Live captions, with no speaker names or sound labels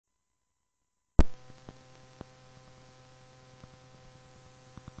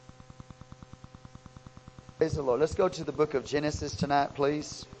Praise the Lord. Let's go to the book of Genesis tonight,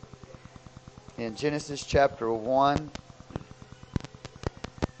 please. In Genesis chapter 1.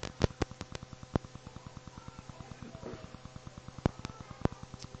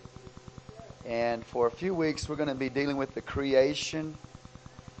 And for a few weeks, we're going to be dealing with the creation.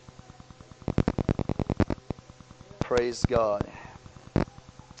 Praise God.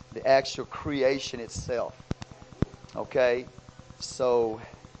 The actual creation itself. Okay? So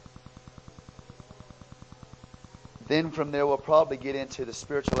then from there, we'll probably get into the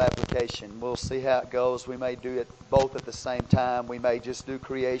spiritual application. We'll see how it goes. We may do it both at the same time. We may just do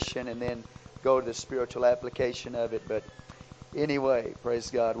creation and then go to the spiritual application of it. But anyway, praise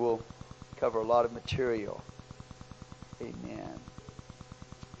God, we'll cover a lot of material. Amen.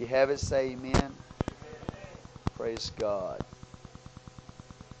 You have it, say amen. Praise God.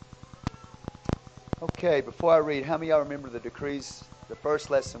 Okay, before I read, how many of y'all remember the decrees? The first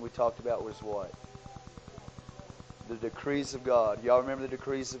lesson we talked about was what? The decrees of God. Y'all remember the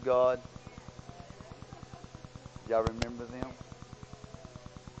decrees of God? Y'all remember them?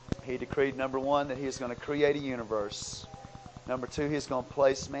 He decreed, number one, that He is going to create a universe. Number two, He's going to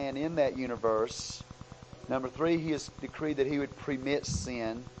place man in that universe. Number three, He has decreed that He would permit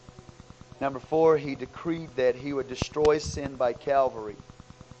sin. Number four, He decreed that He would destroy sin by Calvary.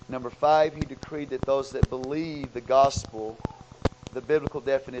 Number five, He decreed that those that believe the gospel, the biblical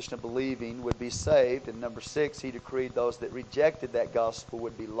definition of believing, would be saved. And number six, He decreed those that rejected that gospel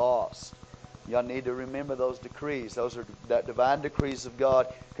would be lost. Y'all need to remember those decrees. Those are the divine decrees of God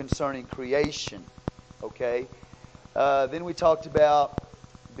concerning creation. Okay? Then we talked about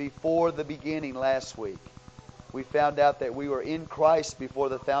before the beginning last week. We found out that we were in Christ before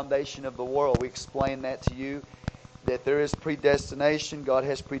the foundation of the world. We explained that to you, that there is predestination. God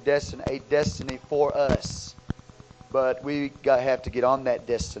has predestined a destiny for us. But we have to get on that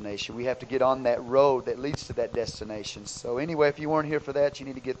destination. We have to get on that road that leads to that destination. So anyway, if you weren't here for that, you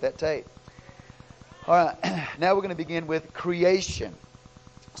need to get that tape. All right, now we're going to begin with creation.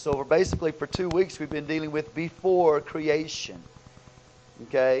 So we're basically, for 2 weeks, we've been dealing with before creation.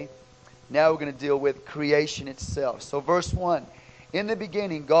 Okay? Now we're going to deal with creation itself. So verse 1. In the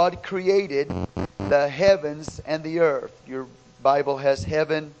beginning, God created the heavens and the earth. Your Bible has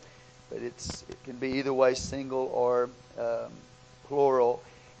heaven, but it can be either way, single or plural.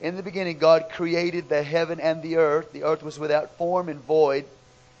 In the beginning, God created the heaven and the earth. The earth was without form and void,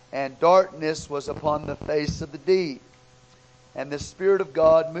 and darkness was upon the face of the deep. And the Spirit of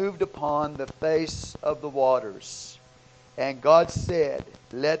God moved upon the face of the waters. And God said,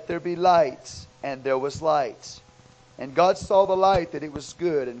 "Let there be light," and there was light. And God saw the light, that it was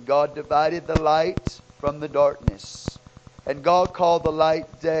good, and God divided the light from the darkness. And God called the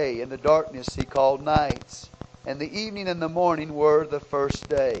light day, and the darkness He called night. And the evening and the morning were the first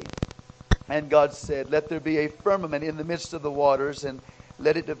day. And God said, "Let there be a firmament in the midst of the waters, and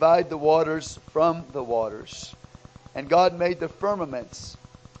let it divide the waters from the waters." And God made the firmaments,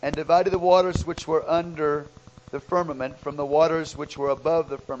 and divided the waters which were under the firmament from the waters which were above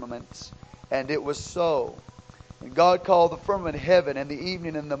the firmament. And it was so. And God called the firmament heaven, and the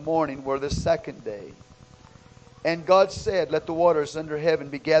evening and the morning were the second day. And God said, "Let the waters under heaven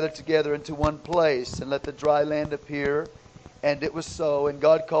be gathered together into one place, and let the dry land appear." And it was so. And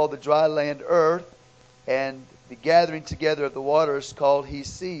God called the dry land earth, and the gathering together of the waters called He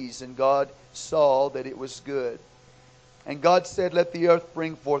seas. And God saw that it was good. And God said, "Let the earth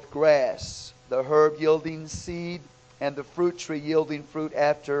bring forth grass, the herb yielding seed, and the fruit tree yielding fruit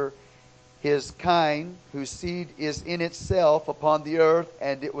after his kind, whose seed is in itself upon the earth."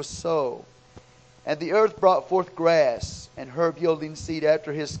 And it was so. And the earth brought forth grass, and herb yielding seed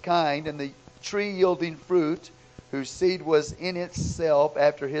after his kind, and the tree yielding fruit, whose seed was in itself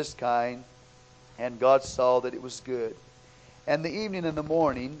after his kind. And God saw that it was good. And the evening and the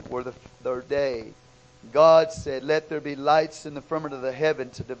morning were the third day. God said, "Let there be lights in the firmament of the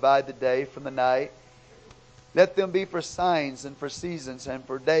heaven to divide the day from the night. Let them be for signs and for seasons and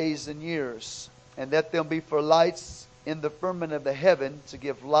for days and years. And let them be for lights in the firmament of the heaven to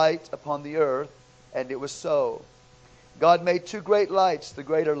give light upon the earth." And it was so. God made two great lights, the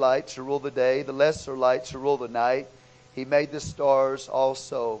greater light to rule the day, the lesser light to rule the night. He made the stars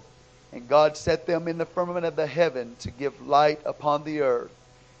also. And God set them in the firmament of the heaven to give light upon the earth,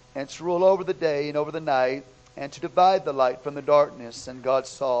 and to rule over the day and over the night, and to divide the light from the darkness. And God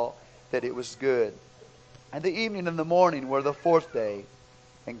saw that it was good. And the evening and the morning were the fourth day.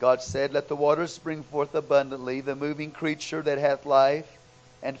 And God said, "Let the waters bring forth abundantly the moving creature that hath life,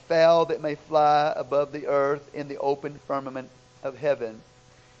 and fowl that may fly above the earth in the open firmament of heaven."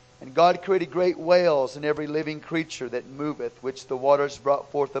 And God created great whales and every living creature that moveth, which the waters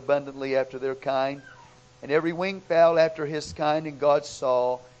brought forth abundantly after their kind, and every winged fowl after his kind, and God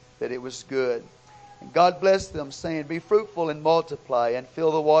saw that it was good. And God blessed them, saying, Be fruitful and multiply, and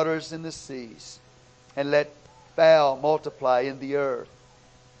fill the waters in the seas, and let fowl multiply in the earth.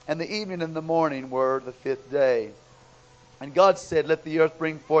 And the evening and the morning were the fifth day. And God said, Let the earth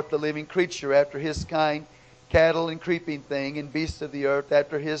bring forth the living creature after his kind, cattle and creeping thing, and beasts of the earth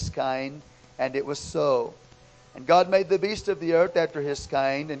after his kind. And it was so. And God made the beasts of the earth after his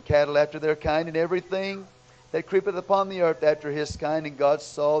kind, and cattle after their kind, and everything that creepeth upon the earth after his kind. And God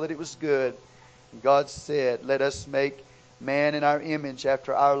saw that it was good. And God said, Let us make man in our image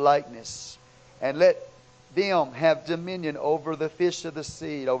after our likeness, and let them have dominion over the fish of the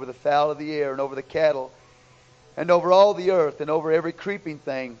sea, over the fowl of the air, and over the cattle, and over all the earth, and over every creeping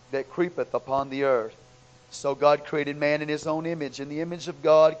thing that creepeth upon the earth. So God created man in his own image. In the image of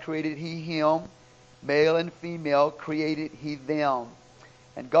God created he him. Male and female created he them.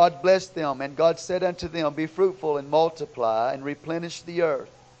 And God blessed them. And God said unto them, Be fruitful and multiply, and replenish the earth,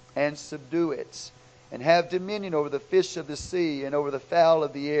 and subdue it, and have dominion over the fish of the sea, and over the fowl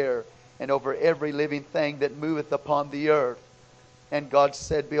of the air, and over every living thing that moveth upon the earth. And God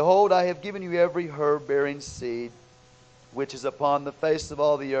said, Behold, I have given you every herb bearing seed, which is upon the face of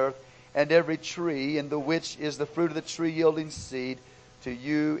all the earth, and every tree, and the which is the fruit of the tree yielding seed. To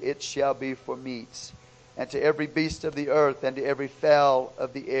you it shall be for meat. And to every beast of the earth, and to every fowl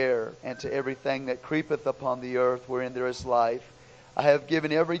of the air, and to everything that creepeth upon the earth, wherein there is life, I have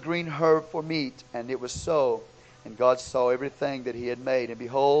given every green herb for meat. And it was so. And God saw everything that he had made, and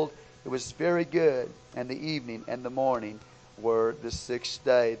behold, it was very good. And the evening and the morning were the sixth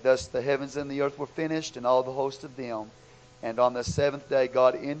day. Thus the heavens and the earth were finished, and all the host of them. And on the seventh day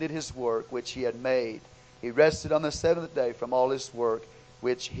God ended his work which he had made. He rested on the seventh day from all his work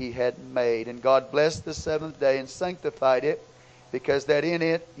which he had made. And God blessed the seventh day and sanctified it, because that in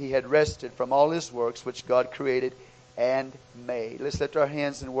it he had rested from all his works which God created and made. Let's lift our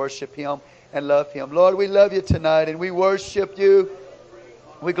hands and worship him and love him. Lord, we love you tonight, and we worship you.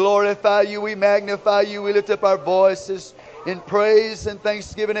 We glorify you. We magnify you. We lift up our voices in praise and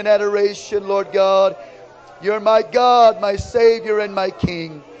thanksgiving and adoration, Lord God. You're my God, my Savior, and my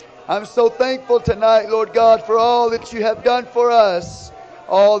King. I'm so thankful tonight, Lord God, for all that you have done for us,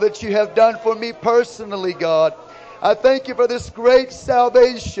 all that you have done for me personally, God. I thank you for this great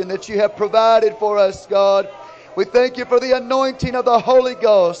salvation that you have provided for us, God. We thank you for the anointing of the Holy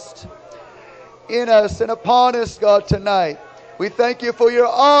Ghost in us and upon us, God, tonight. We thank you for your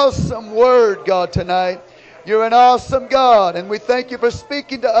awesome word, God, tonight. You're an awesome God, and we thank you for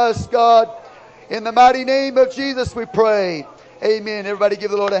speaking to us, God. In the mighty name of Jesus we pray. Amen. Everybody give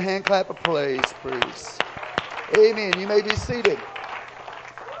the Lord a hand clap of praise, please. Amen. You may be seated.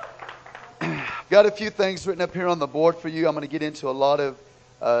 Got a few things written up here on the board for you. I'm going to get into a lot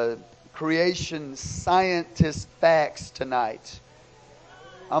of creation scientist facts tonight.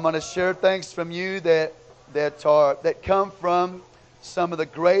 I'm going to share things from you that come from some of the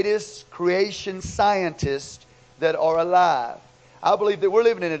greatest creation scientists that are alive. I believe that we're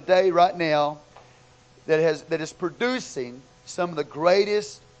living in a day right now that is producing some of the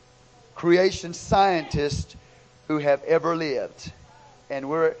greatest creation scientists who have ever lived. And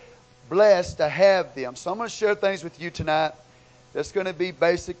we're blessed to have them. So I'm going to share things with you tonight that's going to be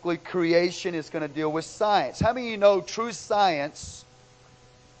basically creation. It's going to deal with science. How many of you know true science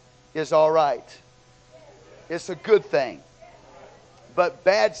is all right? It's a good thing. But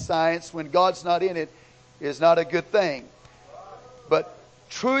bad science, when God's not in it, is not a good thing. But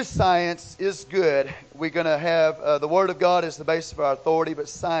true science is good. We're going to have the Word of God as the basis of our authority, but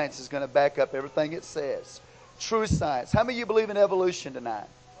science is going to back up everything it says. True science. How many of you believe in evolution tonight?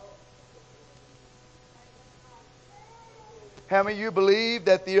 How many of you believe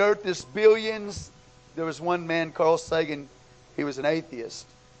that the earth is billions? There was one man, Carl Sagan, he was an atheist.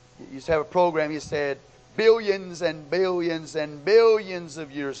 He used to have a program, he said, billions and billions and billions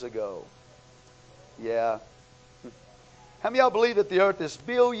of years ago. Yeah. How many of y'all believe that the earth is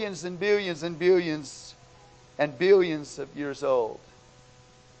billions and billions and billions and billions of years old?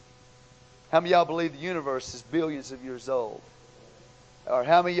 How many of y'all believe the universe is billions of years old? Or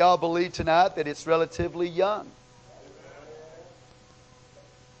how many of y'all believe tonight that it's relatively young?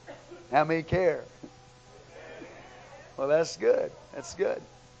 How many care? Well, that's good. That's good.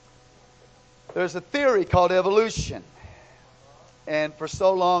 There's a theory called evolution. And for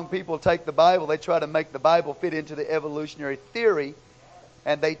so long, people take the Bible, they try to make the Bible fit into the evolutionary theory,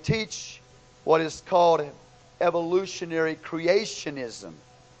 and they teach what is called evolutionary creationism.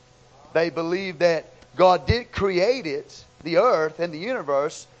 They believe that God did create it, the earth and the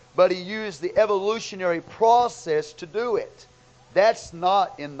universe, but He used the evolutionary process to do it. That's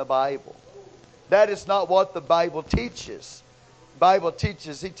not in the Bible. That is not what the Bible teaches. The Bible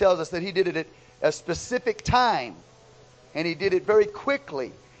teaches, He tells us that He did it at a specific time. And He did it very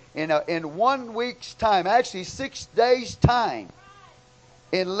quickly. In 1 week's time, actually 6 days' time,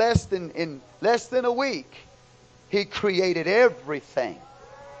 in less than a week, He created everything.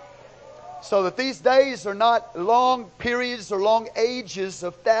 So that these days are not long periods or long ages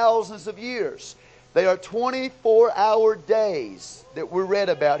of thousands of years. They are 24-hour days that we're read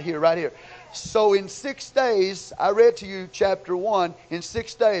about here, right here. So in 6 days, I read to you chapter 1, in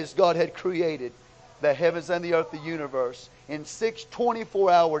 6 days God had created the heavens and the earth, the universe, in 6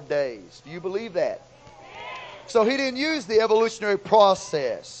 24-hour days. Do you believe that? So He didn't use the evolutionary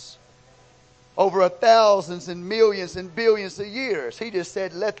process over thousands and millions and billions of years. He just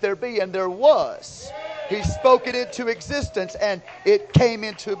said, let there be, and there was. He spoke it into existence, and it came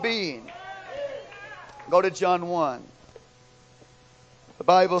into being. Go to John 1. The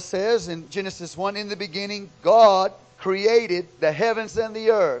Bible says in Genesis 1, in the beginning God created the heavens and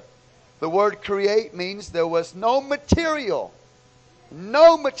the earth. The word create means there was no material.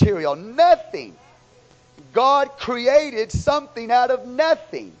 No material. Nothing. God created something out of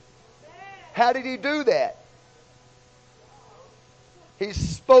nothing. How did He do that? He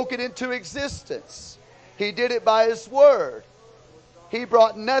spoke it into existence. He did it by His Word. He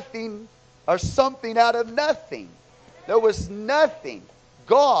brought nothing or something out of nothing. There was nothing.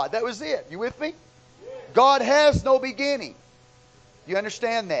 God, that was it. You with me? God has no beginning. You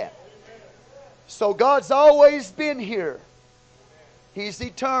understand that? So God's always been here. He's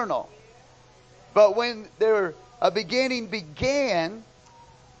eternal. But when a beginning began,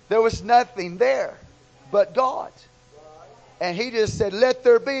 there was nothing there but God. And He just said, let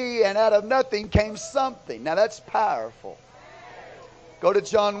there be, and out of nothing came something. Now that's powerful. Go to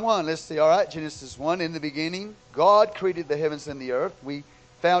John 1. Let's see. All right, Genesis 1. In the beginning, God created the heavens and the earth. We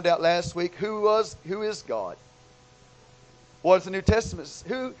found out last week who is God. What does the New Testament,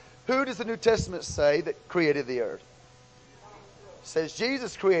 who does the New Testament say that created the earth? It says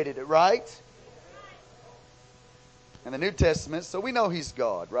Jesus created it, right? In the New Testament, so we know He's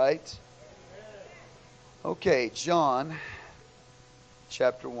God, right? Okay, John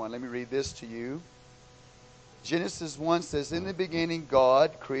chapter 1. Let me read this to you. Genesis 1 says, in the beginning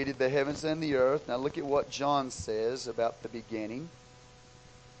God created the heavens and the earth. Now look at what John says about the beginning.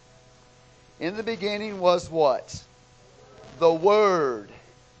 In the beginning was what? The Word.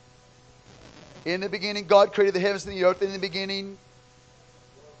 In the beginning God created the heavens and the earth. In the beginning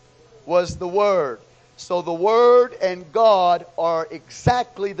was the Word. So the Word and God are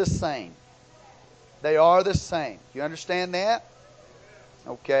exactly the same. They are the same. You understand that?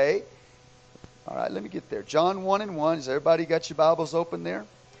 Okay. All right, let me get there. John 1 and 1. Has everybody got your Bibles open there?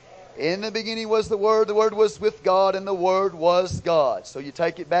 In the beginning was the Word was with God, and the Word was God. So you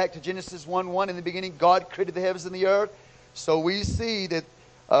take it back to Genesis 1:1. In the beginning, God created the heavens and the earth. So we see that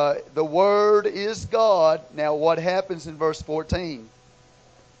the Word is God. Now what happens in verse 14?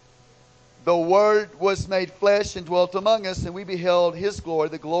 The Word was made flesh and dwelt among us, and we beheld His glory,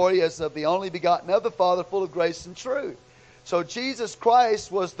 the glory as of the only begotten of the Father, full of grace and truth. So Jesus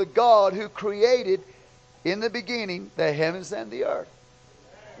Christ was the God who created in the beginning the heavens and the earth.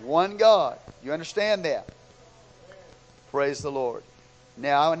 One God. You understand that? Praise the Lord.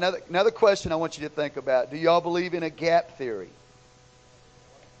 Now, another question I want you to think about. Do y'all believe in a gap theory?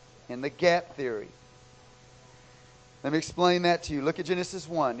 In the gap theory. Let me explain that to you. Look at Genesis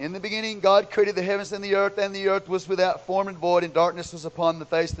 1. In the beginning, God created the heavens and the earth was without form and void, and darkness was upon the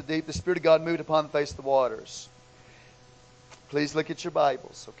face of the deep. The Spirit of God moved upon the face of the waters. Please look at your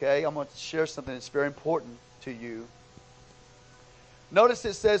Bibles, okay? I'm going to share something that's very important to you. Notice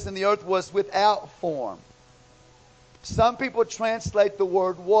it says, and the earth was without form. Some people translate the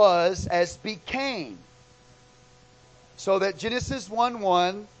word was as became. So that Genesis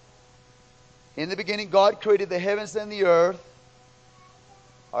 1:1, in the beginning God created the heavens and the earth.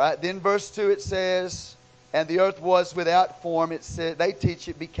 All right, then verse 2 it says, and the earth was without form. It said, they teach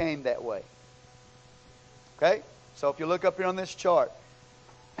it became that way. Okay? So if you look up here on this chart,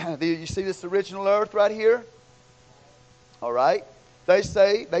 you see this original earth right here? All right.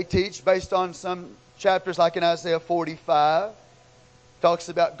 They teach based on some chapters like in Isaiah 45. Talks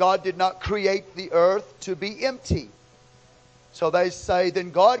about God did not create the earth to be empty. So they say then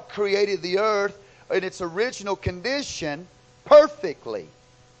God created the earth in its original condition perfectly.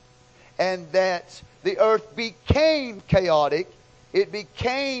 And that the earth became chaotic. It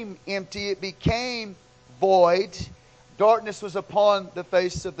became empty. It became void. Darkness was upon the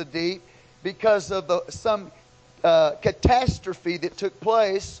face of the deep because of some catastrophe that took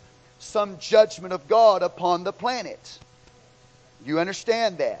place, some judgment of God upon the planet. You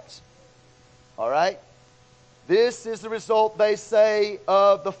understand that? All right? This is the result, they say,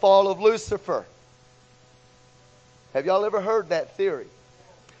 of the fall of Lucifer. Have y'all ever heard that theory?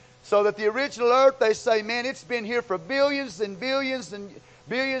 So that the original earth, they say, man, it's been here for billions and billions and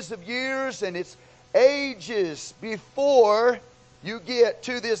billions of years, and it's ages before you get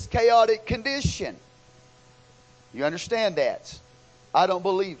to this chaotic condition. You understand that? I don't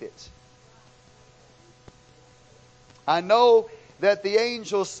believe it. I know that the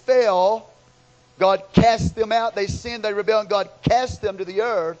angels fell. God cast them out. They sinned, they rebelled, and God cast them to the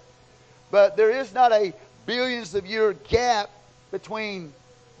earth. But there is not a billions of year gap between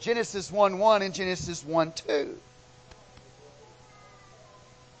Genesis 1:1 and Genesis 1:2.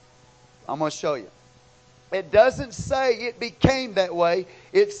 I'm going to show you. It doesn't say it became that way.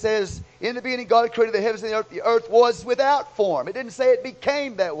 It says, in the beginning God created the heavens and the earth. The earth was without form. It didn't say it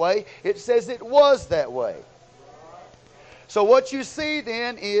became that way. It says it was that way. So what you see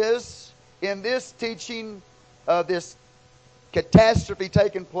then is, in this teaching of this catastrophe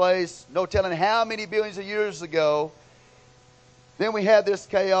taking place, no telling how many billions of years ago, then we have this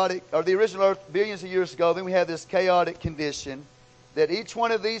chaotic, or the original earth billions of years ago, then we have this chaotic condition, that each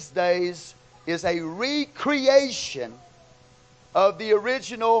one of these days is a recreation of the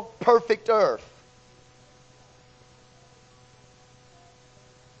original perfect earth.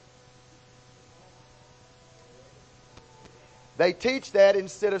 They teach that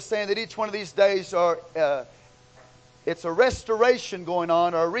instead of saying that each one of these days are, it's a restoration going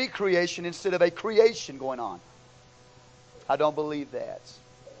on, or a recreation instead of a creation going on. I don't believe that.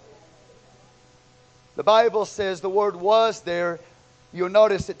 The Bible says the word was there. You'll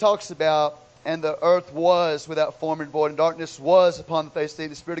notice it talks about, and the earth was without form and void, and darkness was upon the face of the deep.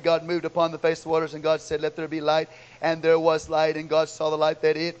 The Spirit of God moved upon the face of the waters, and God said, let there be light. And there was light, and God saw the light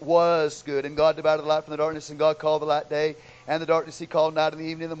that it was good. And God divided the light from the darkness, and God called the light day. And the darkness He called night, and the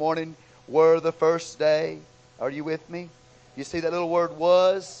evening and the morning were the first day. Are you with me? You see that little word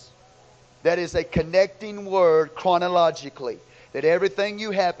was? That is a connecting word chronologically. That everything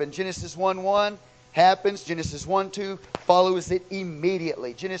you happen, Genesis 1:1 happens, Genesis 1:2 follows it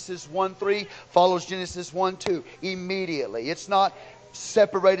immediately. Genesis 1:3 follows Genesis 1:2 immediately. It's not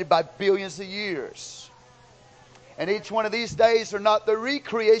separated by billions of years. And each one of these days are not the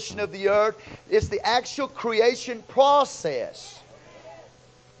recreation of the earth. It's the actual creation process.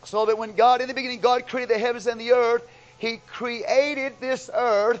 So that when God, in the beginning, God created the heavens and the earth, He created this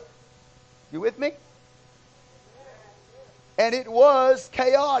earth. You with me? And it was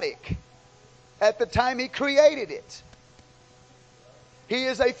chaotic at the time He created it. He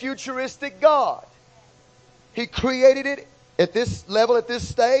is a futuristic God. He created it at this level, at this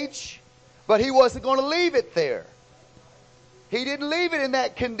stage, but He wasn't going to leave it there. He didn't leave it in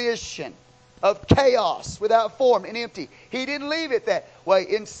that condition of chaos, without form and empty. He didn't leave it that way.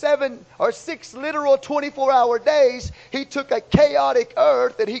 In 7 or 6 literal 24-hour days, He took a chaotic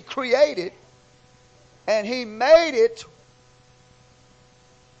earth that He created, and He made it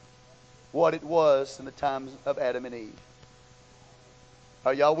what it was in the times of Adam and Eve.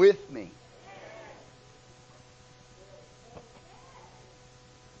 Are y'all with me?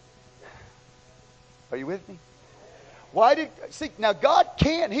 Are you with me? Why did, see, now God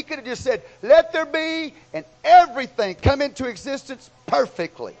can. He could have just said, let there be, and everything come into existence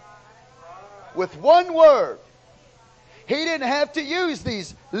perfectly. With one word. He didn't have to use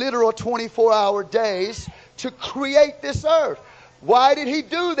these literal 24-hour days to create this earth. Why did He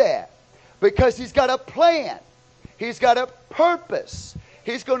do that? Because He's got a plan. He's got a purpose.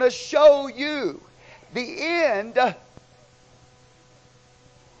 He's going to show you the end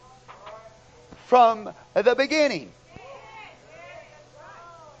from the beginning.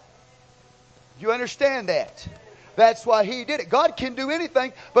 You understand that? That's why He did it. God can do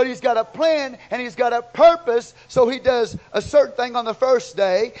anything, but He's got a plan and He's got a purpose. So He does a certain thing on the first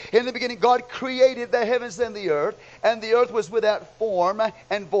day. In the beginning, God created the heavens and the earth was without form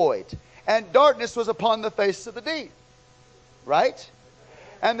and void. And darkness was upon the face of the deep. Right?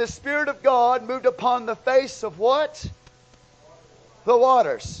 And the Spirit of God moved upon the face of what? The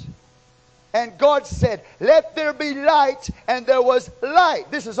waters. And God said, let there be light, and there was light.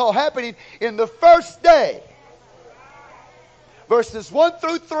 This is all happening in the first day. Verses 1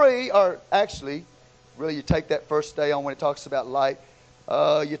 through 3 are actually, really you take that first day on when it talks about light.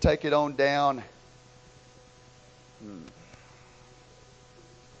 You take it on down.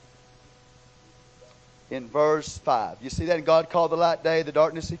 In verse 5. You see that? And God called the light day, the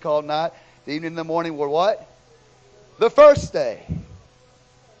darkness He called night. The evening and the morning were what? The first day.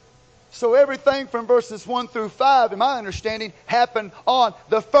 So everything from verses 1 through 5, in my understanding, happened on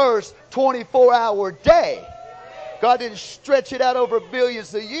the first 24-hour day. God didn't stretch it out over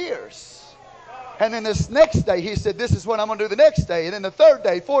billions of years. And then this next day, he said, this is what I'm going to do the next day. And then the third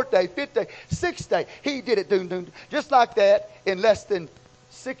day, fourth day, fifth day, sixth day, he did it. Doom, doom. Just like that, in less than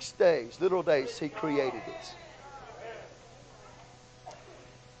 6 days, literal days, he created it.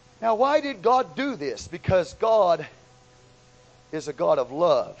 Now, why did God do this? Because God is a God of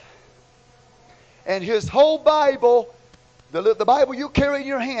love. And His whole Bible, the Bible you carry in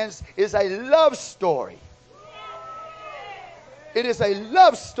your hands, is a love story. It is a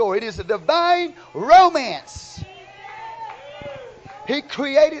love story. It is a divine romance. He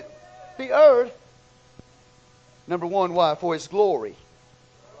created the earth, number one, why? For His glory.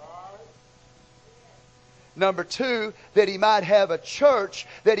 Number two, that He might have a church,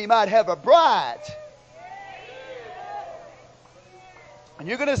 that He might have a bride. And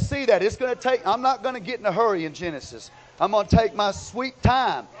you're going to see that. It's going to take, I'm not going to get in a hurry in Genesis. I'm going to take my sweet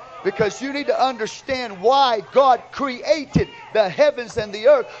time. Because you need to understand why God created the heavens and the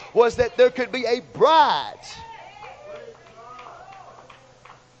earth, was that there could be a bride.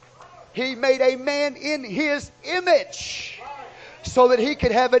 He made a man in His image so that he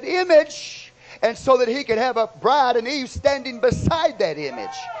could have an image, and so that he could have a bride and Eve standing beside that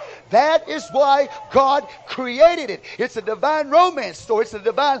image. That is why God created it. It's a divine romance story. It's a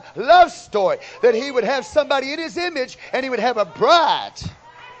divine love story. That He would have somebody in His image and He would have a bride.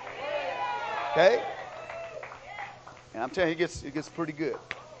 Okay? And I'm telling you, it gets pretty good.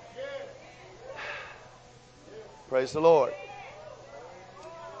 Praise the Lord.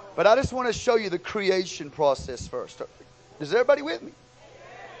 But I just want to show you the creation process first. Is everybody with me?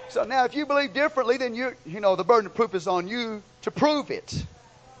 So now if you believe differently, then you know the burden of proof is on you to prove it.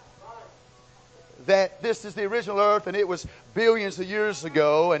 That this is the original earth and it was billions of years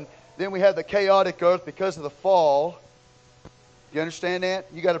ago, and then we have the chaotic earth because of the fall. You understand that?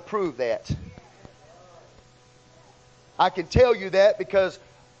 You got to prove that. I can tell you that because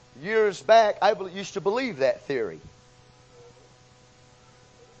years back I used to believe that theory.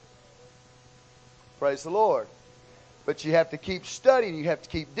 Praise the Lord. But you have to keep studying. You have to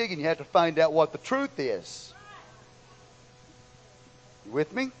keep digging. You have to find out what the truth is. You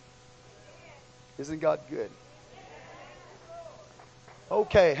with me? Isn't God good?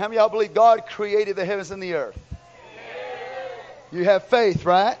 Okay, how many of y'all believe God created the heavens and the earth? You have faith,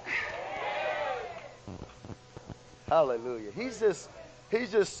 right? Hallelujah. He's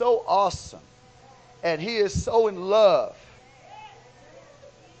just so awesome. And He is so in love.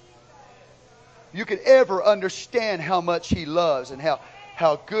 You could ever understand how much He loves and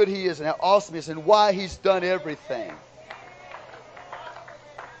how good He is and how awesome He is and why He's done everything.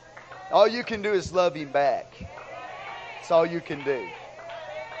 All you can do is love Him back. That's all you can do.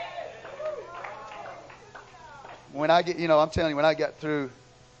 When I get, I'm telling you, when I got through,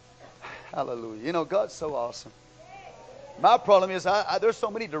 hallelujah. God's so awesome. My problem is there's so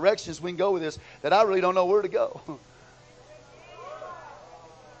many directions we can go with this that I really don't know where to go.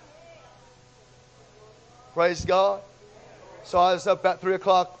 Praise God. So I was up about 3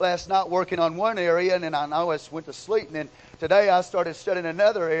 o'clock last night working on one area, and then I always went to sleep. And then today I started studying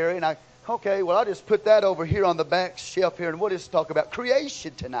another area, and I'll just put that over here on the back shelf here, and we'll just talk about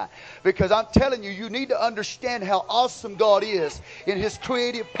creation tonight. Because I'm telling you, you need to understand how awesome God is in His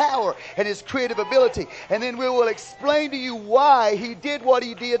creative power and His creative ability. And then we will explain to you why He did what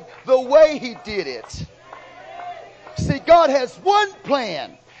He did the way He did it. See, God has one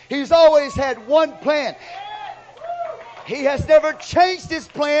plan. He's always had one plan. He has never changed His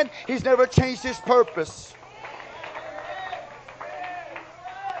plan. He's never changed His purpose.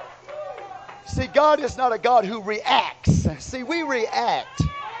 See, God is not a God who reacts. See, we react.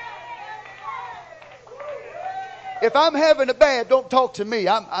 If I'm having a don't talk to me.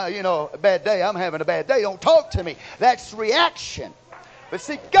 A bad day. I'm having a bad day. Don't talk to me. That's reaction. But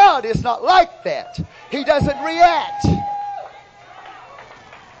see, God is not like that. He doesn't react.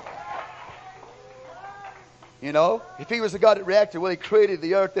 If He was a God that reacted, He created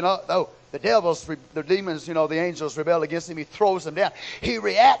the earth, and the devils, the demons, the angels rebel against Him. He throws them down. He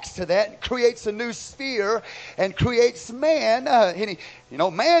reacts to that and creates a new sphere and creates man.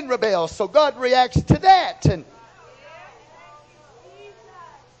 Man rebels, so God reacts to that. And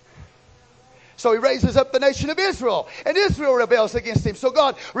so He raises up the nation of Israel, and Israel rebels against Him, so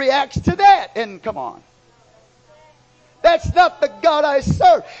God reacts to that. And come on. That's not the God I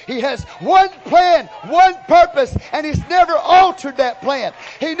serve. He has one plan, one purpose, and He's never altered that plan.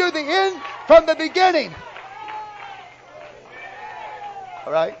 He knew the end from the beginning.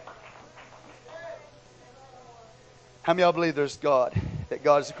 All right? How many of y'all believe there's God? That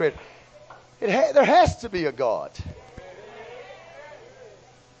God is the creator? There has to be a God.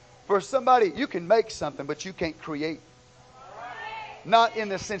 For somebody, you can make something, but you can't create. Not in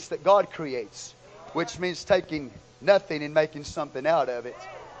the sense that God creates. which means taking nothing and making something out of it.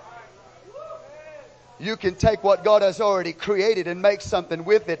 You can take what God has already created and make something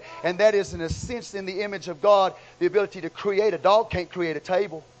with it. And that is, in a sense, in the image of God, the ability to create. A dog can't create a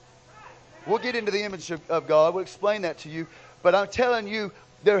table. We'll get into the image of God. We'll explain that to you. But I'm telling you,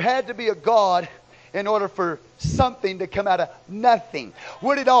 there had to be a God in order for something to come out of nothing.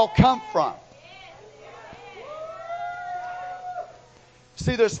 Where did it all come from?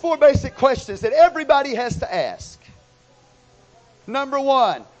 See, there's 4 basic questions that everybody has to ask. Number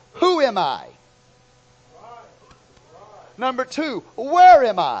 1, who am I? Number 2, where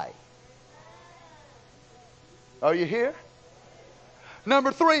am I? Are you here?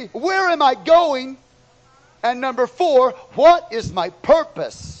 Number 3, where am I going? And number 4, what is my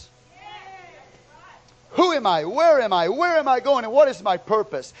purpose? Who am I? Where am I? Where am I going? And what is my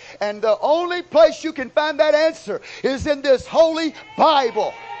purpose? And the only place you can find that answer is in this holy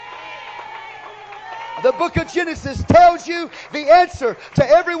Bible. The book of Genesis tells you the answer to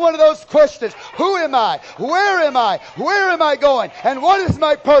every one of those questions. Who am I? Where am I? Where am I going? And what is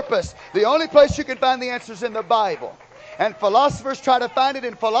my purpose? The only place you can find the answers in the Bible. And philosophers try to find it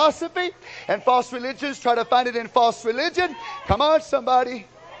in philosophy, and false religions try to find it in false religion. Come on, somebody.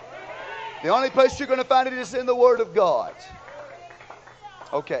 The only place you're going to find it is in the Word of God.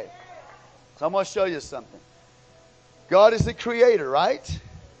 Okay. So I'm going to show you something. God is the creator, right?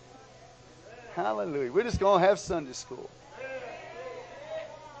 Hallelujah. We're just going to have Sunday school.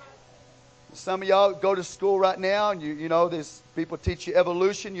 Some of y'all go to school right now, and you know, there's people teach you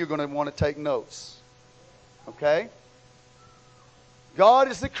evolution. You're going to want to take notes. Okay?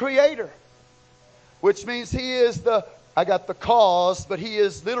 God is the creator, which means He is I got the cause, but He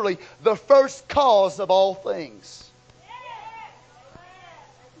is literally the first cause of all things.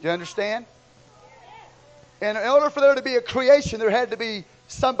 Do you understand? And in order for there to be a creation, there had to be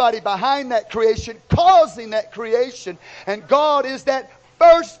somebody behind that creation, causing that creation. And God is that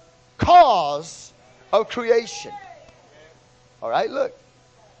first cause of creation. All right, look.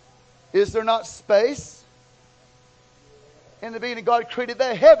 Is there not space? In the beginning, God created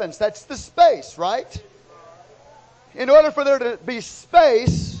the heavens. That's the space, right? In order for there to be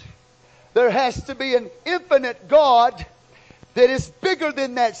space, there has to be an infinite God that is bigger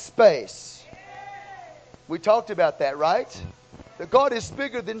than that space. We talked about that, right? That God is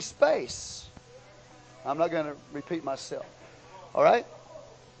bigger than space. I'm not going to repeat myself. All right?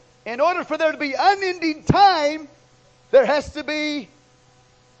 In order for there to be unending time, there has to be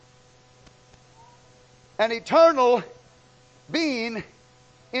an eternal being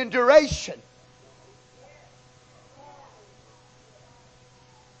in duration.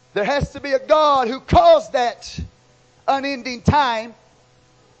 There has to be a God who caused that unending time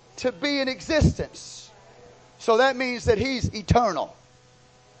to be in existence. So that means that He's eternal.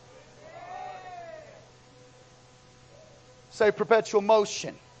 Say perpetual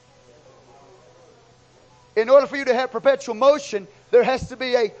motion. In order for you to have perpetual motion, there has to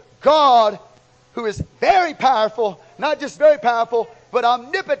be a God who is very powerful, not just very powerful, but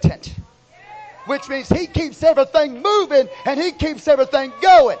omnipotent. Which means He keeps everything moving and He keeps everything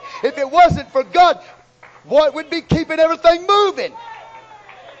going. If it wasn't for God, what would be keeping everything moving?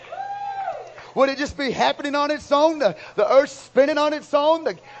 Would it just be happening on its own? The earth spinning on its own?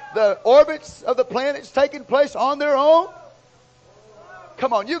 The orbits of the planets taking place on their own?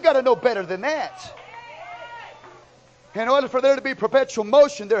 Come on, you've got to know better than that. In order for there to be perpetual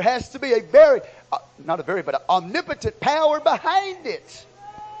motion, there has to be but an omnipotent power behind it.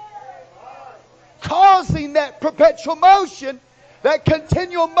 Causing that perpetual motion, that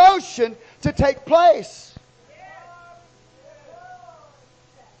continual motion to take place.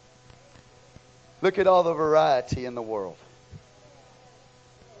 Look at all the variety in the world.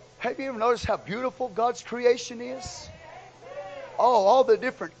 Have you ever noticed how beautiful God's creation is? Oh, all the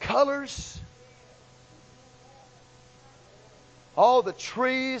different colors. All the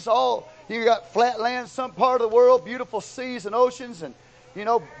trees, you got flat land in some part of the world, beautiful seas and oceans, and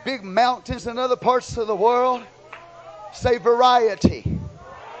big mountains in other parts of the world. Say variety.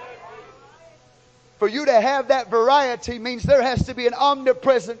 For you to have that variety means there has to be an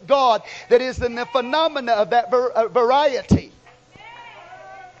omnipresent God that is in the phenomena of that variety.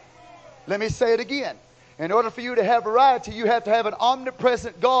 Let me say it again. In order for you to have variety, you have to have an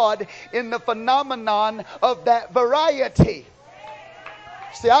omnipresent God in the phenomenon of that variety.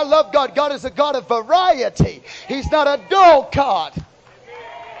 See, I love God. God is a God of variety. He's not a dull God.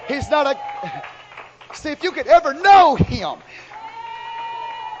 He's not a... See, if you could ever know Him.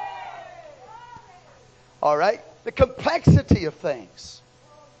 All right? The complexity of things.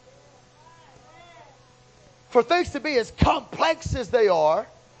 For things to be as complex as they are,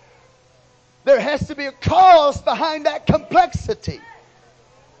 There has to be a cause behind that complexity.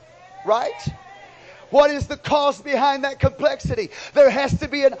 Right? What is the cause behind that complexity? There has to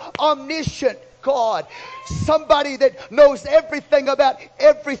be an omniscient God. Somebody that knows everything about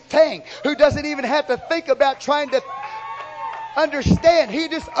everything. Who doesn't even have to think about trying to understand. He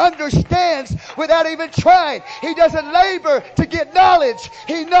just understands without even trying. He doesn't labor to get knowledge.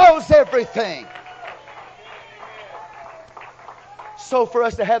 He knows everything. So for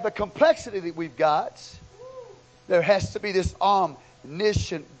us to have the complexity that we've got, there has to be this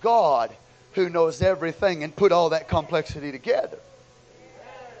omniscient God who knows everything and put all that complexity together.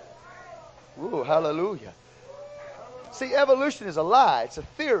 Ooh, hallelujah. See, evolution is a lie. It's a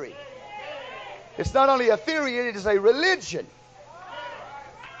theory. It's not only a theory, it is a religion.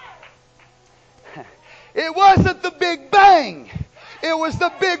 It wasn't the Big Bang. It was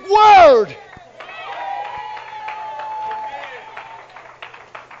the big word.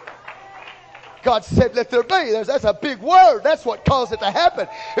 God said, let there be. That's a big word. That's what caused it to happen.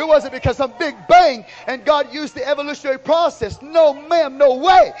 It wasn't because some big bang and God used the evolutionary process. No, ma'am, no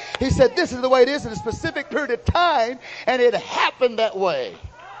way. He said, this is the way it is in a specific period of time, and it happened that way.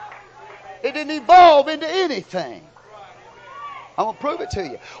 It didn't evolve into anything. I'm going to prove it to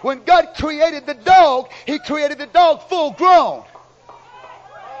you. When God created the dog, He created the dog full grown.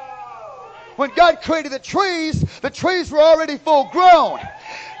 When God created the trees were already full grown.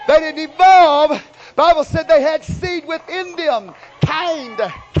 They didn't evolve. The Bible said they had seed within them. Kind.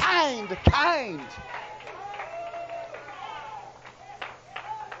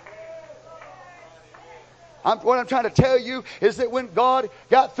 What I'm trying to tell you is that when God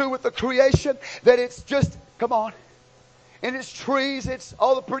got through with the creation, that it's just, come on, and it's trees, it's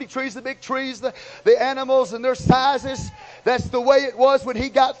all the pretty trees, the big trees, the animals and their sizes. That's the way it was when He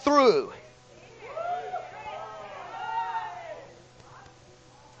got through.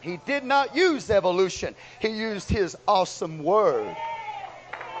 He did not use evolution. He used His awesome word.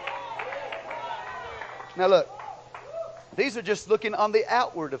 Now look, these are just looking on the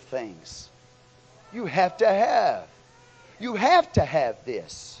outward of things. You have to have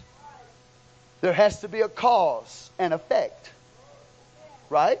this. There has to be a cause and effect.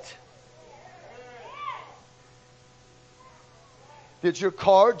 Right? Did your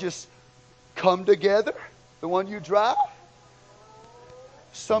car just come together? The one you drive?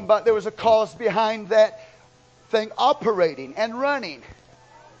 There was a cause behind that thing operating and running.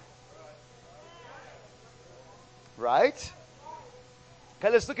 Right?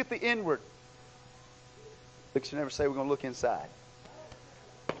 Okay, let's look at the inward. Look, you never say we're going to look inside.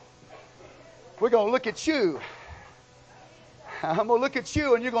 We're going to look at you. I'm going to look at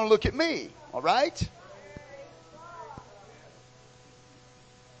you and you're going to look at me. All right?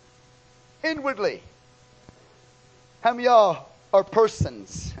 Inwardly. How many of y'all are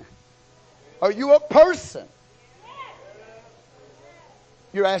persons? Are you a person?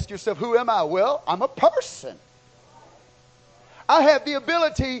 You ask yourself, who am I? Well, I'm a person. I have the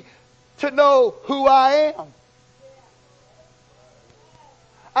ability to know who I am.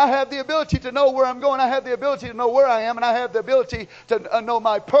 I have the ability to know where I'm going. I have the ability to know where I am. And I have the ability to know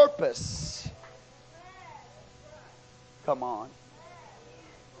my purpose. Come on.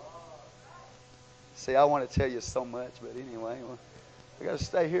 See, I want to tell you so much, but anyway, I got to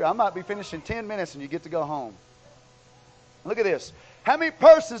stay here. I might be finished in 10 minutes and you get to go home. Look at this. How many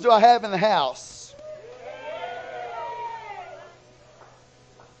persons do I have in the house?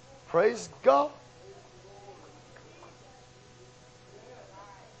 Praise God.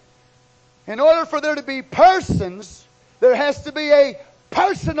 In order for there to be persons, there has to be a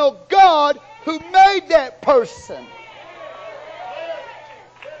personal God who made that person.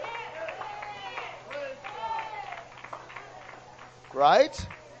 Right?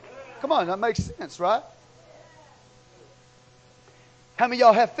 Come on, that makes sense, right? How many of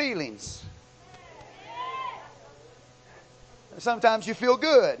y'all have feelings? Sometimes you feel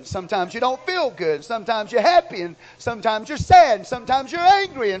good, and sometimes you don't feel good. And sometimes you're happy, and sometimes you're sad, and sometimes you're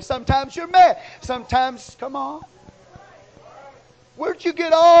angry, and sometimes you're mad. Sometimes, come on. Where'd you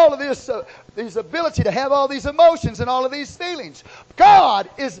get all of this ability to have all these emotions and all of these feelings? God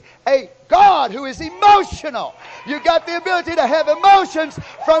is a God who is emotional. You got the ability to have emotions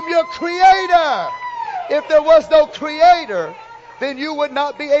from your Creator. If there was no Creator, then you would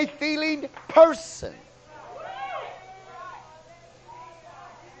not be a feeling person.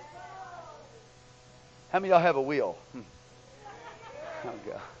 How many of y'all have a will? Oh,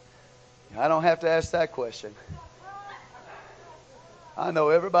 God. I don't have to ask that question. I know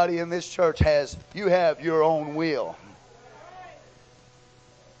everybody in this church you have your own will.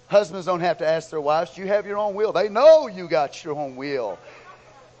 Husbands don't have to ask their wives, do you have your own will? They know you got your own will.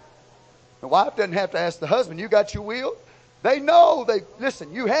 The wife doesn't have to ask the husband, you got your will? They know.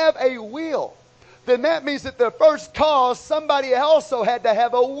 Listen, you have a will. Then that means that the first cause, somebody also had to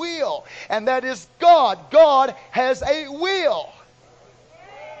have a will. And that is God. God has a will.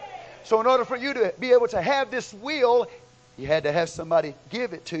 So in order for you to be able to have this will, you had to have somebody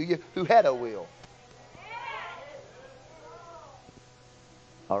give it to you who had a will.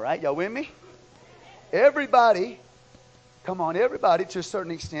 All right, y'all with me? Everybody, come on, everybody to a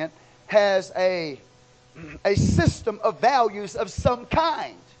certain extent has a system of values of some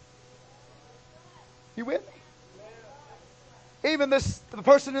kind. You with me? Even the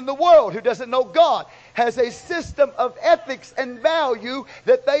person in the world who doesn't know God has a system of ethics and value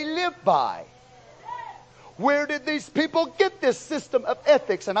that they live by. Where did these people get this system of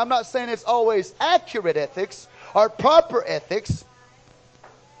ethics? And I'm not saying it's always accurate ethics or proper ethics,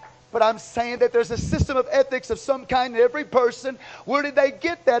 but I'm saying that there's a system of ethics of some kind in every person. Where did they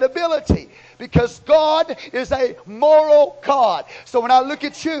get that ability? Because God is a moral God. So when I look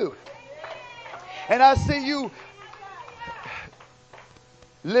at you and I see you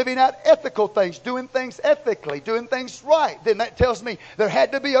living out ethical things, doing things ethically, doing things right, then that tells me there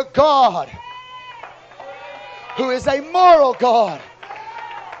had to be a God who is a moral God.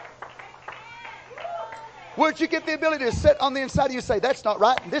 Where'd you get the ability to sit on the inside of you and say, that's not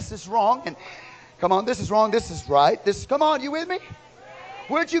right, and this is wrong, and come on, this is wrong, this is right. Come on, you with me?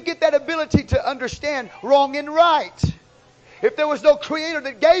 Where'd you get that ability to understand wrong and right? If there was no creator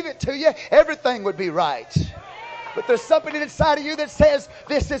that gave it to you, everything would be right. But there's something inside of you that says,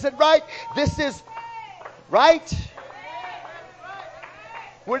 this isn't right, this is right.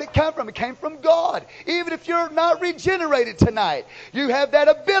 Where'd it come from? It came from God. Even if you're not regenerated tonight, you have that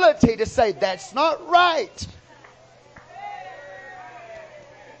ability to say, that's not right.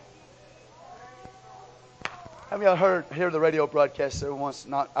 How many of y'all hear the radio broadcast every once,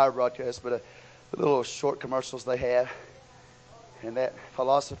 not our broadcast, but the little short commercials they have? And that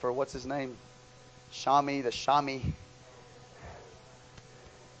philosopher, what's his name? Shami.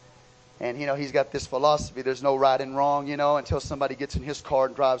 And, he's got this philosophy, there's no right and wrong, until somebody gets in his car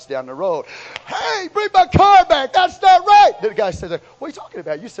and drives down the road. Hey, bring my car back. That's not right. The guy says, what are you talking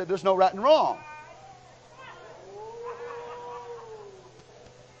about? You said there's no right and wrong.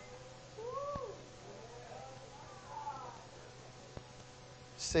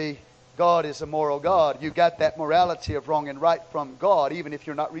 See, God is a moral God. You got that morality of wrong and right from God, even if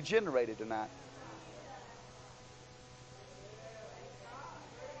you're not regenerated tonight.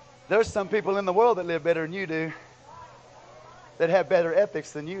 There's some people in the world that live better than you do, that have better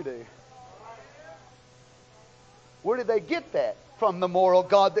ethics than you do. Where did they get that? From the moral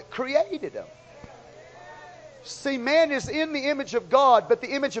God that created them. See, man is in the image of God, but the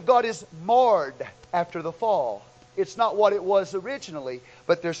image of God is marred after the fall. It's not what it was originally,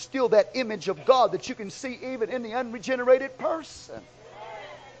 but there's still that image of God that you can see even in the unregenerated person.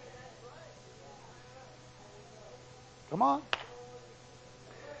 Come on.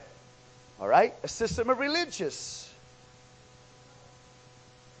 All right? A system of religious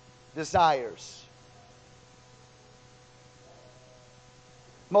desires.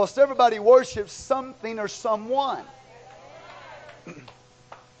 Most everybody worships something or someone.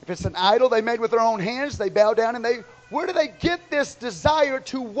 If it's an idol they made with their own hands, they bow down and where do they get this desire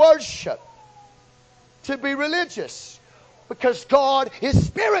to worship? To be religious? Because God is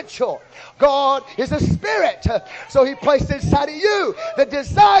spiritual. God is a spirit. So He placed inside of you the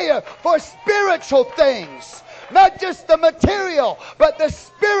desire for spiritual things. Not just the material, but the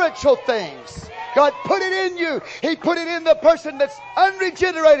spiritual things. God put it in you. He put it in the person that's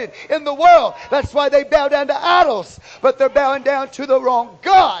unregenerated in the world. That's why they bow down to idols. But they're bowing down to the wrong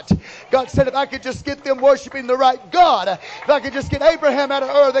God. God said, if I could just get them worshiping the right God, if I could just get Abraham out of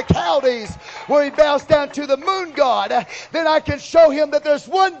Ur of the Chaldees, where he bows down to the moon God, then I can show him that there's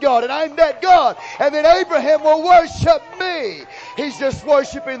one God, and I'm that God. And then Abraham will worship me. He's just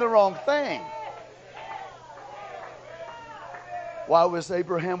worshiping the wrong thing. Why was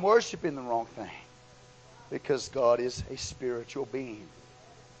Abraham worshiping the wrong thing? Because God is a spiritual being.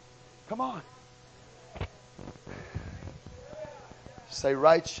 Come on. Say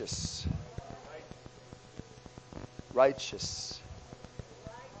righteous. Righteous.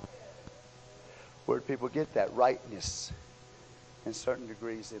 Where do people get that rightness in certain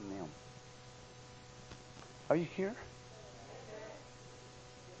degrees in them? Are you here?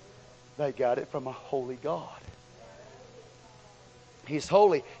 They got it from a holy God. He's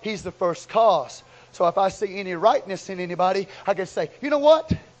holy. He's the first cause. So if I see any rightness in anybody, I can say, you know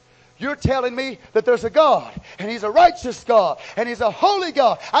what? You're telling me that there's a God. and He's a righteous God, and He's a holy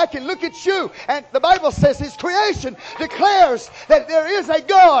God. I can look at you, and the Bible says His creation declares that there is a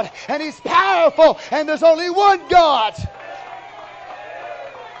God, and He's powerful, and there's only one God.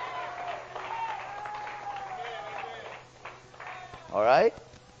 All right?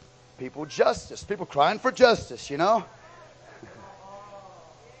 People crying for justice, you know.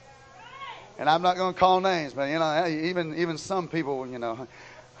 And I'm not going to call names, but, you know, even some people, you know,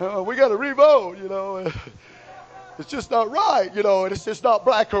 oh, we got to revote, you know. It's just not right, you know, and it's just not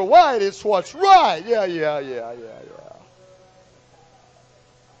black or white. It's what's right. Yeah.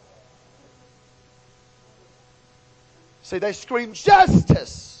 See, they scream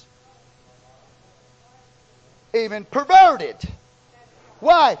justice. Even perverted.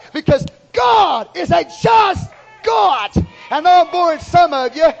 Why? Because God is a just God. I know I'm boring some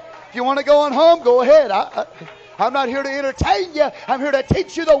of you. If you want to go on home, go ahead. I'm not here to entertain you. I'm here to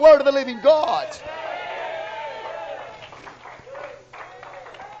teach you the word of the living God.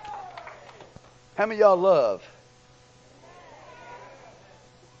 How many of y'all love?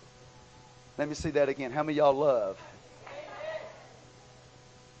 Let me see that again. How many of y'all love?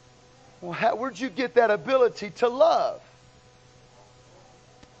 Well, where'd you get that ability to love?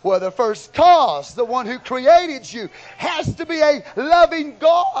 Well, the first cause, the one who created you, has to be a loving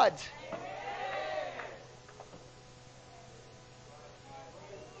God.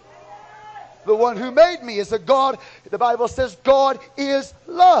 The one who made me is a God. The Bible says God is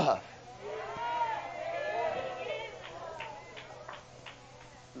love.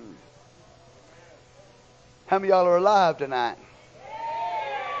 How many of y'all are alive tonight?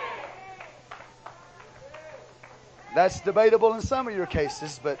 That's debatable in some of your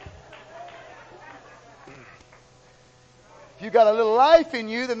cases, but if you got a little life in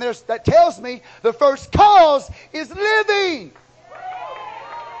you, then that tells me the first cause is living.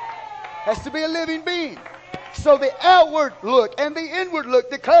 Has to be a living being. So the outward look and the inward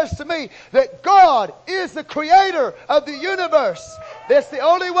look declares to me that God is the creator of the universe. That's the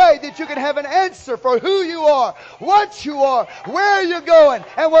only way that you can have an answer for who you are, what you are, where you're going,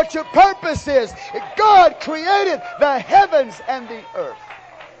 and what your purpose is. God created the heavens and the earth.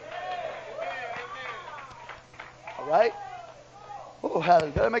 All right? Oh,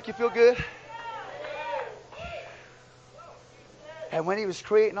 hallelujah. Did that make you feel good? And when He was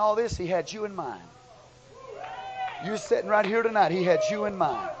creating all this, He had you in mind. You're sitting right here tonight. He had you in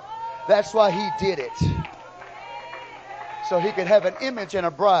mind. That's why He did it. So He could have an image and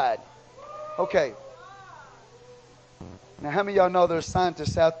a bride. Okay. Now, how many of y'all know there's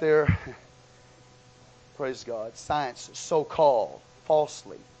scientists out there, praise God, science, so-called, false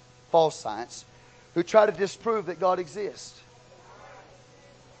science, who try to disprove that God exists?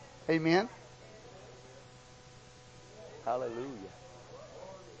 Amen? Hallelujah.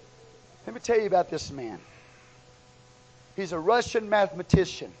 Let me tell you about this man. He's a Russian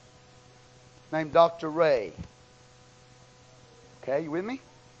mathematician named Dr. Ray. Okay, you with me?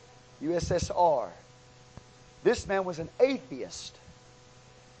 USSR. This man was an atheist,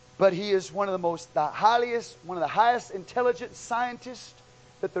 but he is one of the highest intelligent scientists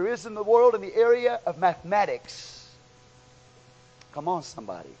that there is in the world in the area of mathematics. Come on,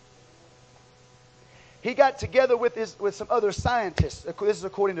 somebody. He got together with some other scientists. This is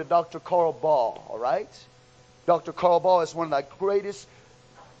according to Dr. Carl Ball, all right? Dr. Carl Ball is one of the greatest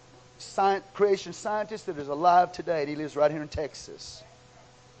creation scientists that is alive today, and he lives right here in Texas.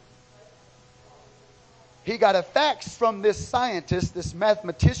 He got a fax from this scientist, this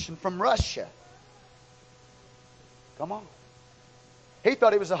mathematician from Russia. Come on. He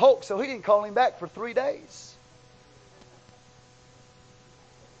thought it was a hoax, so he didn't call him back for 3 days.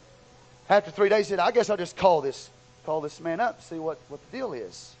 After 3 days, he said, I guess I'll just call this man up and see what the deal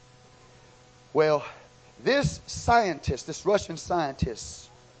is. Well, this scientist, this Russian scientist,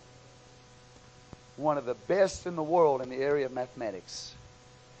 one of the best in the world in the area of mathematics.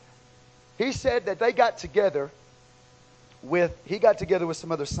 He said that he got together with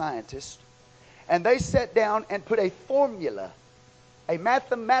some other scientists, and they sat down and put a formula, a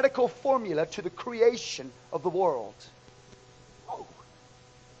mathematical formula to the creation of the world. Oh.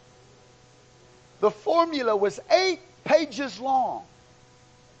 The formula was 8 pages long.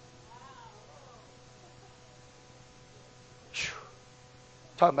 Whew.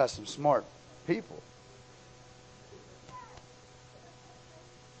 Talking about some smart people.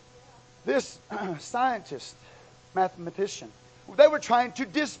 This scientist, mathematician, they were trying to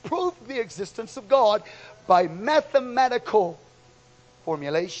disprove the existence of God by mathematical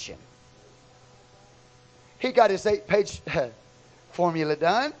formulation. He got his 8-page formula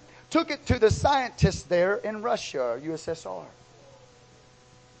done, took it to the scientists there in Russia, or USSR.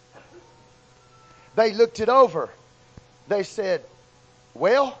 They looked it over. They said,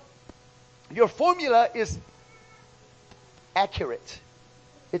 well, your formula is accurate.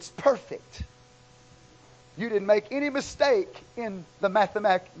 It's perfect. You didn't make any mistake in the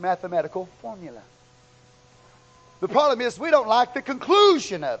mathematical formula. The problem is we don't like the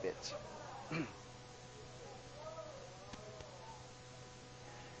conclusion of it.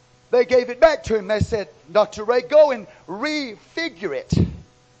 They gave it back to him. They said, Dr. Ray, go and refigure it.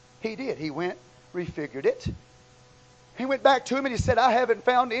 He did. He went, refigured it. He went back to him and he said, I haven't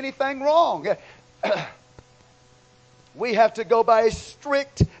found anything wrong. We have to go by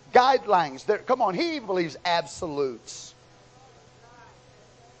strict guidelines. Come on, he believes absolutes.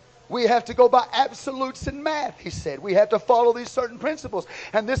 We have to go by absolutes in math, he said. We have to follow these certain principles.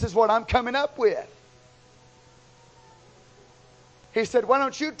 And this is what I'm coming up with. He said, why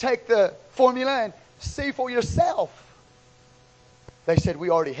don't you take the formula and see for yourself? They said, we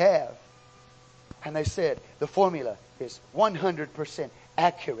already have. And they said, the formula is 100%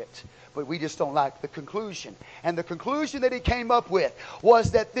 accurate. But we just don't like the conclusion. And the conclusion that he came up with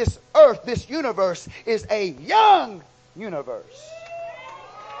was that this earth, this universe, is a young universe.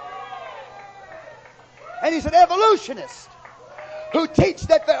 And he's an evolutionist who teach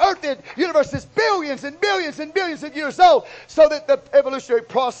that the earth and universe is billions and billions and billions of years old, so that the evolutionary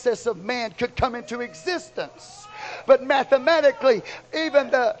process of man could come into existence. But mathematically, even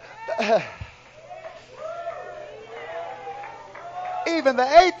the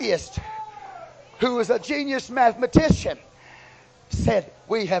atheist, who is a genius mathematician, said,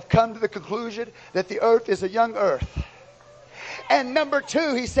 we have come to the conclusion that the earth is a young earth. And number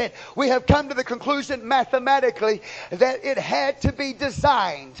two, he said, we have come to the conclusion mathematically that it had to be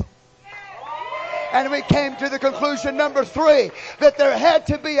designed. And we came to the conclusion number three, that there had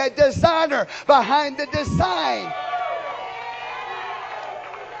to be a designer behind the design.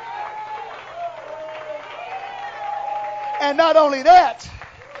 And not only that,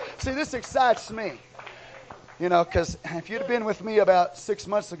 see, this excites me. You know, because if you'd have been with me about 6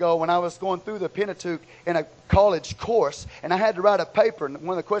 months ago when I was going through the Pentateuch in a college course, and I had to write a paper, and one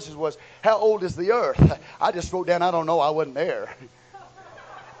of the questions was, how old is the earth? I just wrote down, I don't know, I wasn't there.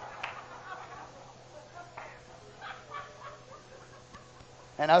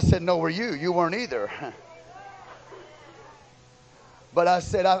 And I said, no, were you? You weren't either. But I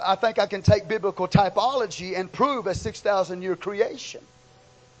said, I think I can take biblical typology and prove a 6,000-year creation.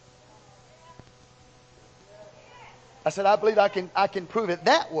 I said, I believe I can prove it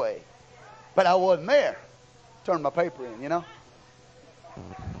that way. But I wasn't there. Turned my paper in, you know.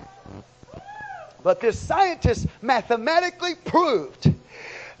 But this scientist mathematically proved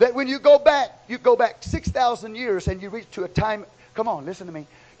that when you go back 6,000 years and you reach to a time, come on, listen to me.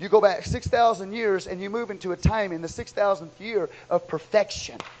 You go back 6,000 years and you move into a time in the 6,000th year of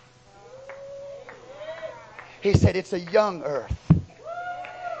perfection. He said it's a young earth.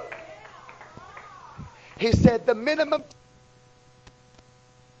 He said the minimum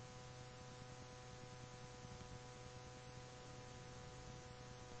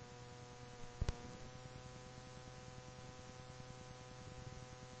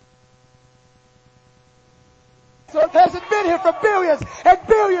so it hasn't been here for billions and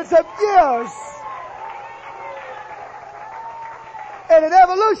billions of years. And an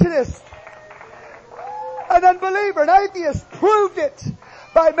evolutionist, an unbeliever, an atheist proved it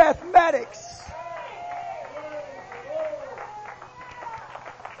by mathematics.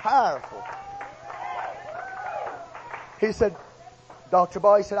 Powerful. He said, Dr.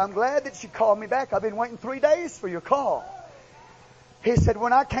 Ball, he said, I'm glad that you called me back. I've been waiting 3 days for your call. He said,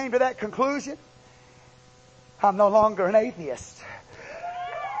 when I came to that conclusion, I'm no longer an atheist.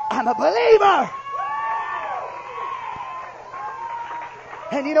 I'm a believer.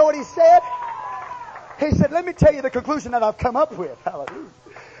 And you know what he said? He said, let me tell you the conclusion that I've come up with. Hallelujah.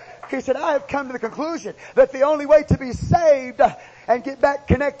 He said, I have come to the conclusion that the only way to be saved and get back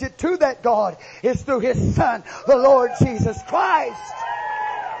connected to that God is through His Son, the Lord Jesus Christ.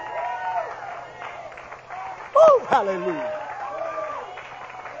 Oh, hallelujah.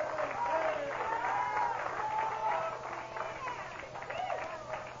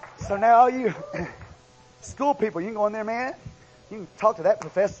 So now all you school people, you can go in there, man. You can talk to that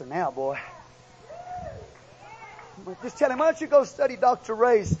professor now, boy. Just tell him, why don't you go study Dr.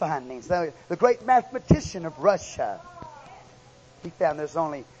 Ray's findings, the great mathematician of Russia. He found the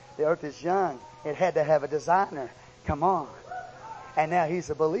earth is young. It had to have a designer. Come on. And now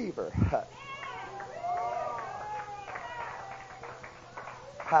he's a believer.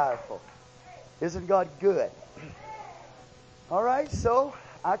 Powerful. Isn't God good? All right, so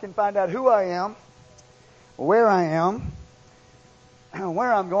I can find out who I am, where I am,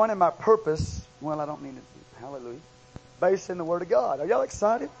 where I'm going, and my purpose Well, I don't mean it. Hallelujah. Based in the Word of God. Are y'all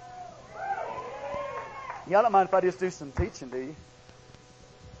excited? Y'all don't mind if I just do some teaching, do you?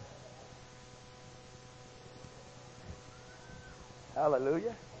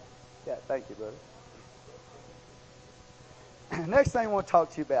 Hallelujah. Yeah, thank you, brother. Next thing I want to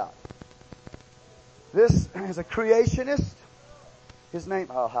talk to you about. This is a creationist. His name,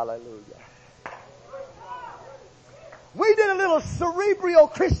 oh, hallelujah. We did a little cerebral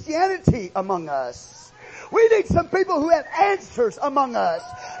Christianity among us. We need some people who have answers among us.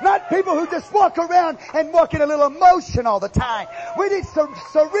 Not people who just walk around and walk in a little emotion all the time. We need some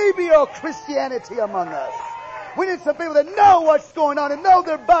cerebral Christianity among us. We need some people that know what's going on and know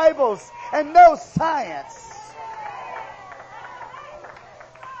their Bibles and know science.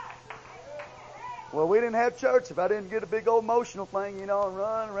 Well, we didn't have church if I didn't get a big old emotional thing, and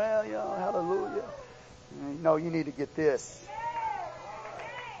run around, hallelujah. No, you need to get this.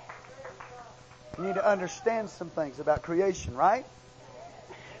 You need to understand some things about creation, right?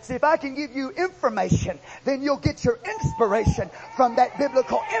 See, if I can give you information, then you'll get your inspiration from that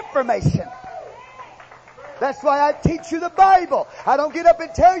biblical information. That's why I teach you the Bible. I don't get up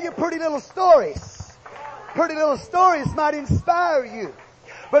and tell you pretty little stories. Pretty little stories might inspire you.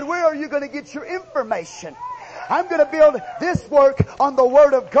 But where are you going to get your information? I'm going to build this work on the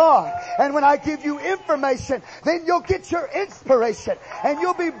Word of God. And when I give you information, then you'll get your inspiration. And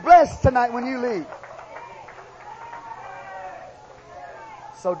you'll be blessed tonight when you leave.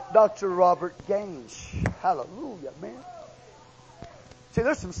 So Dr. Robert Gaines. Hallelujah, man. See,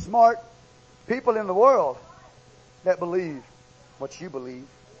 there's some smart people in the world that believe what you believe.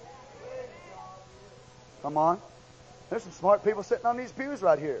 Come on. There's some smart people sitting on these pews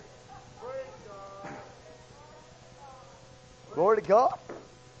right here. Glory to God.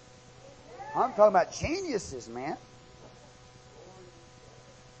 I'm talking about geniuses, man.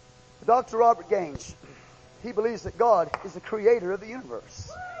 Dr. Robert Gaines, he believes that God is the creator of the universe.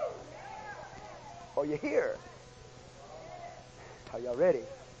 Are you here? Are y'all ready?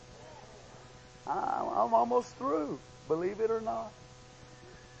 I'm almost through, believe it or not.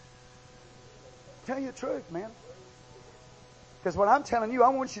 Tell you the truth, man. Because what I'm telling you, I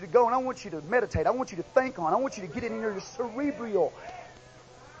want you to go and I want you to meditate. I want you to think on. I want you to get it in your cerebral.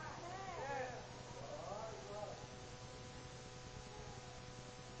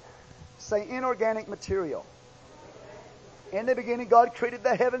 Say inorganic material. In the beginning, God created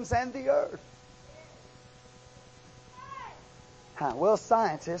the heavens and the earth. Well,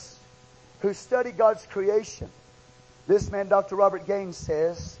 scientists who study God's creation, this man, Dr. Robert Gaines,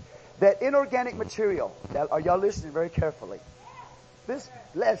 says that inorganic material, are y'all listening very carefully? This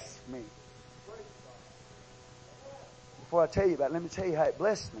blessed me. Before I tell you about it, let me tell you how it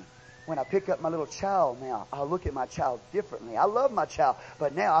blessed me. When I pick up my little child now, I look at my child differently. I love my child,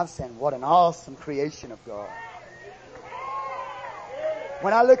 but now I'm saying, what an awesome creation of God.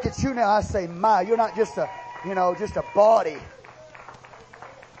 When I look at you now, I say, my, you're not just a body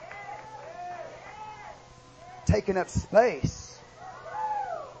taking up space.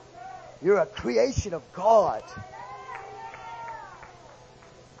 You're a creation of God.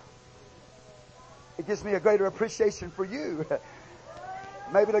 It gives me a greater appreciation for you.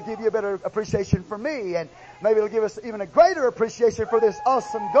 Maybe it'll give you a better appreciation for me. And maybe it'll give us even a greater appreciation for this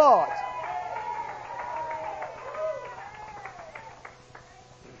awesome God.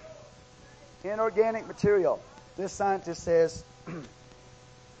 Inorganic material. This scientist says,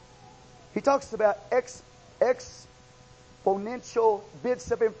 he talks about exponential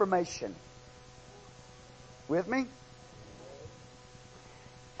bits of information. With me?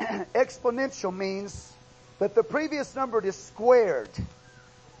 Exponential means that the previous number is squared.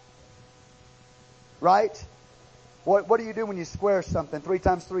 Right? What do you do when you square something? 3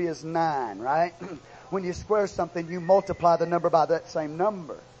 times 3 is 9, right? When you square something, you multiply the number by that same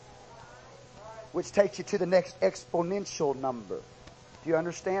number, which takes you to the next exponential number. Do you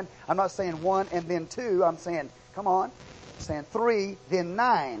understand? I'm not saying 1 and then 2. I'm saying, come on, I'm saying 3, then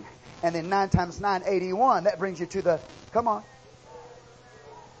 9. And then 9 times 9, 81. That brings you to the, come on.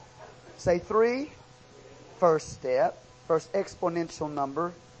 Say 3, first step, first exponential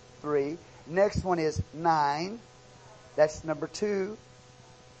number, 3. Next one is 9. That's number 2.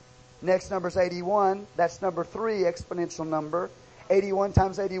 Next number is 81. That's number 3 exponential number. 81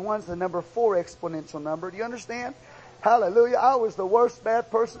 times 81 is the number 4 exponential number. Do you understand? Hallelujah. I was the worst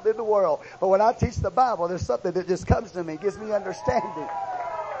math person in the world. But when I teach the Bible, there's something that just comes to me, gives me understanding.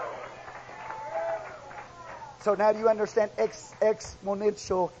 So now do you understand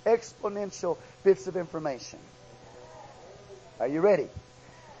exponential bits of information? Are you ready?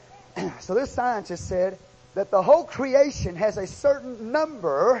 So this scientist said that the whole creation has a certain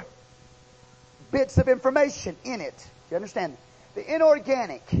number bits of information in it. Do you understand? The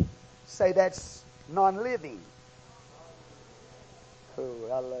inorganic, say that's non-living. Oh,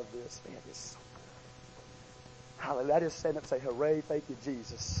 I love this, man. This. Hallelujah. I just stand up and say, hooray, thank you,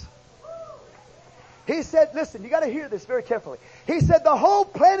 Jesus. He said, listen, you got to hear this very carefully. He said the whole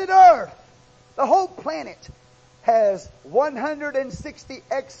planet Earth, the whole planet has 160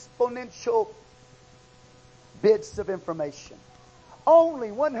 exponential bits of information.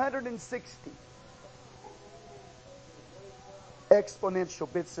 Only 160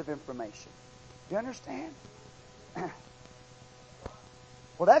 exponential bits of information. Do you understand?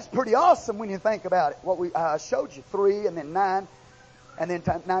 Well, that's pretty awesome when you think about it. What I showed you, 3 and then 9. And then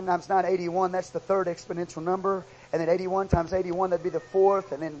 9 times 9, 81. That's the third exponential number. And then 81 times 81, that'd be the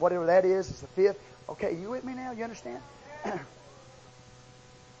fourth. And then whatever that is the fifth. Okay, you with me now? You understand?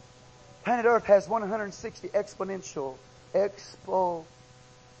 Planet Earth has 160 exponential.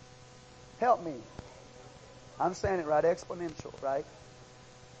 Help me. I'm saying it right. Exponential, right?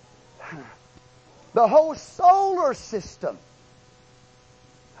 The whole solar system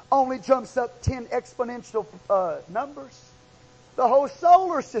only jumps up 10 exponential numbers. The whole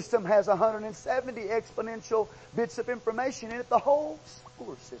solar system has 170 exponential bits of information in it. The whole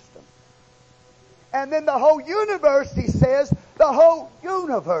solar system. And then the whole universe, he says, the whole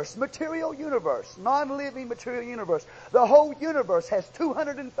universe, material universe, non-living material universe, the whole universe has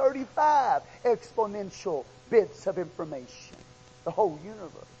 235 exponential bits of information. The whole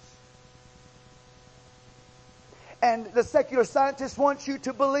universe. And the secular scientists want you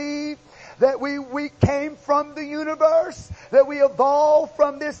to believe that we came from the universe, that we evolved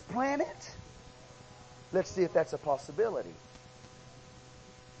from this planet. Let's see if that's a possibility.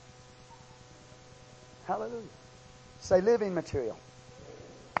 Hallelujah. Say living material.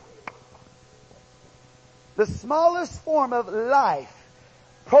 The smallest form of life,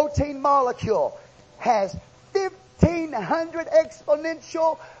 protein molecule, has 1,500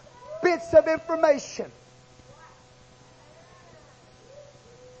 exponential bits of information.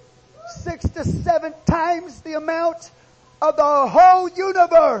 6 to 7 times the amount of the whole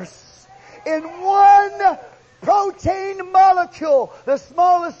universe in one protein molecule, the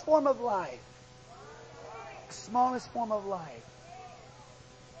smallest form of life. The smallest form of life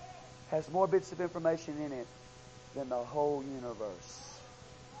has more bits of information in it than the whole universe.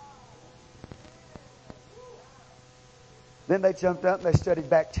 Then they jumped up and they studied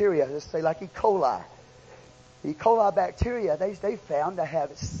bacteria. Let's say like E. coli. E. coli bacteria, they found to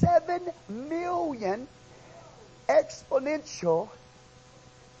have 7 million exponential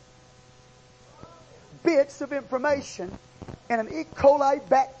bits of information in an E. coli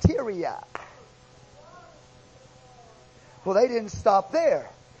bacteria. Well, they didn't stop there.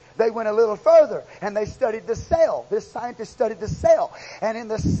 They went a little further and they studied the cell. This scientist studied the cell. And in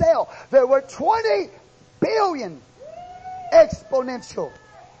the cell, there were 20 billion exponential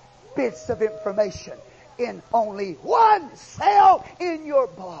bits of information in only one cell in your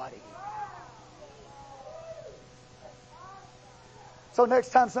body. So next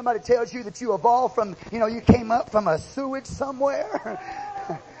time somebody tells you that you evolved from, you came up from a sewage somewhere,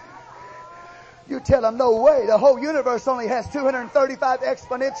 you tell them, no way. The whole universe only has 235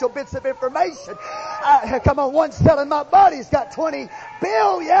 exponential bits of information. Come on, one cell in my body's got 20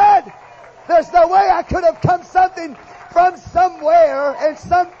 billion. There's no way I could have come from somewhere and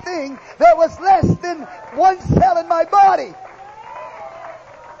something that was less than one cell in my body.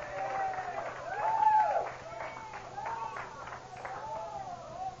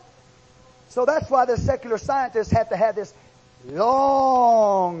 So that's why the secular scientists have to have this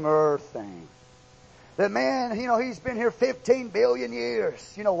long earth thing. The man, he's been here 15 billion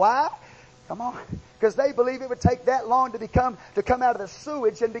years. You know why? Come on. Because they believe it would take that long to come out of the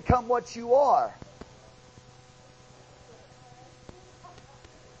sewage and become what you are.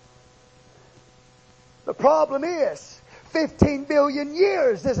 The problem is, 15 billion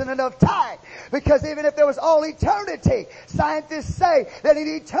years isn't enough time. Because even if there was all eternity, scientists say that in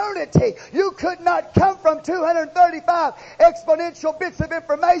eternity, you could not come from 235 exponential bits of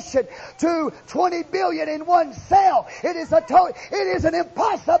information to 20 billion in one cell. It is an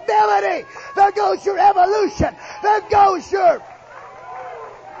impossibility. There goes your evolution. There goes your...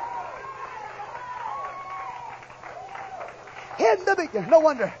 In the beginning, no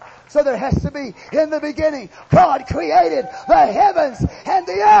wonder. So there has to be, in the beginning, God created the heavens and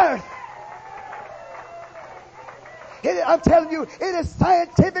the earth. I'm telling you, it is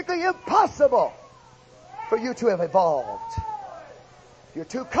scientifically impossible for you to have evolved. You're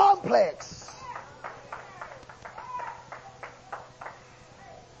too complex.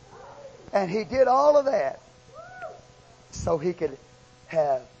 And He did all of that so He could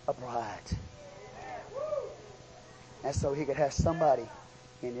have a bride. And so He could have somebody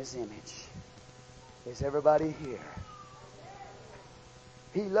in His image. Is everybody here?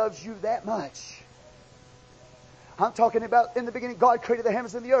 He loves you that much. I'm talking about in the beginning, God created the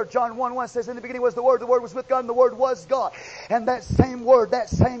heavens and the earth. John 1:1 says, in the beginning was the Word was with God, and the Word was God. And that same Word, that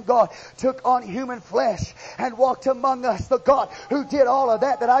same God, took on human flesh and walked among us. The God who did all of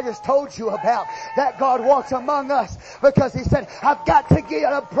that I just told you about. That God walks among us because He said, I've got to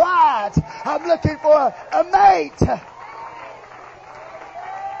get a bride. I'm looking for a mate.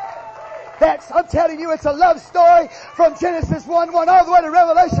 I'm telling you, it's a love story from Genesis 1:1 all the way to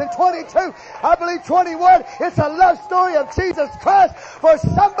Revelation 22. I believe 21. It's a love story of Jesus Christ for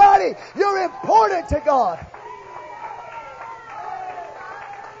somebody. You're important to God.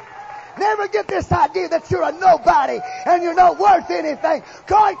 Never get this idea that you're a nobody and you're not worth anything.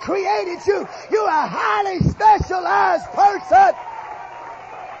 God created you. You're a highly specialized person.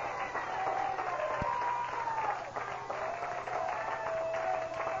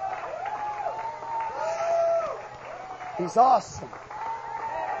 He's awesome.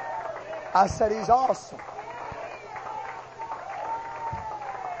 I said He's awesome.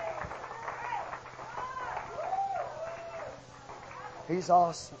 He's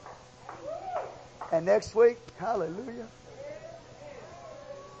awesome. And next week, hallelujah,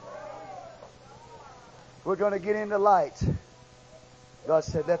 we're going to get into light. God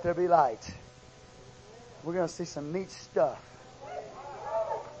said, let there be light. We're going to see some neat stuff.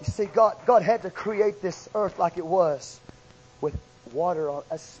 You see, God had to create this earth like it was, with water on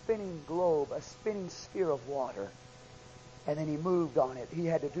a spinning globe, a spinning sphere of water. And then He moved on it. He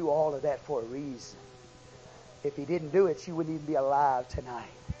had to do all of that for a reason. If He didn't do it, you wouldn't even be alive tonight.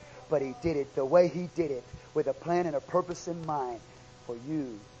 But He did it the way He did it, with a plan and a purpose in mind for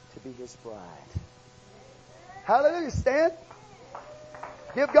you to be His bride. Hallelujah. Stand.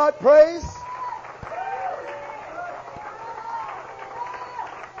 Give God praise.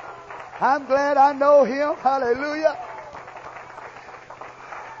 I'm glad I know Him. Hallelujah.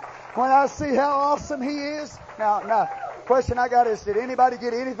 When I see how awesome He is. Now, question I got is, did anybody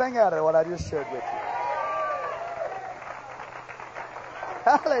get anything out of what I just shared with you?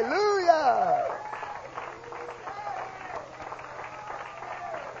 Hallelujah.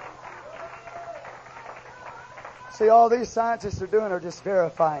 See, all these scientists are doing are just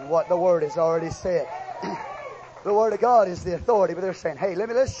verifying what the Word has already said. The Word of God is the authority, but they're saying, hey,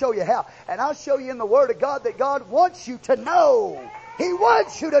 let's show you how. And I'll show you in the Word of God that God wants you to know. He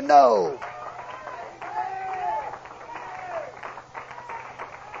wants you to know.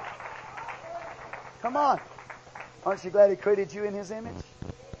 Come on. Aren't you glad He created you in His image?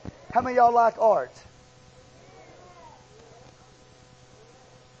 How many of y'all like art?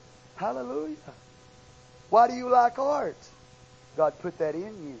 Hallelujah. Why do you like art? God put that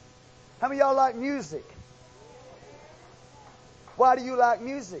in you. How many of y'all like music? Why do you like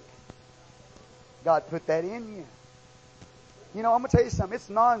music? God put that in you. You know, I'm going to tell you something. It's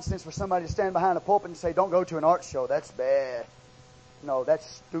nonsense for somebody to stand behind a pulpit and say, don't go to an art show. That's bad. No, that's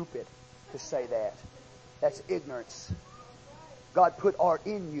stupid to say that. That's ignorance. God put art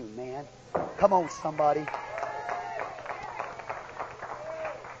in you, man. Come on, somebody.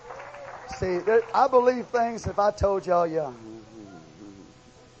 See, I believe things if I told y'all, yeah.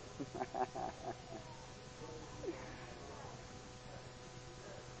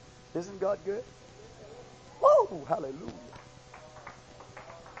 Isn't God good? Whoa, hallelujah.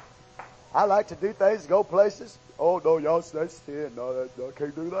 I like to do things, go places. Oh, no, y'all, that's sin. No, I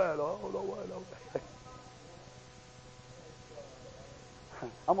can't do that. Oh, no.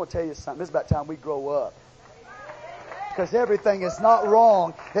 I'm going to tell you something. It's about time we grow up. Because everything is not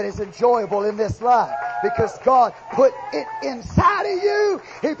wrong that is enjoyable in this life. Because God put it inside of you.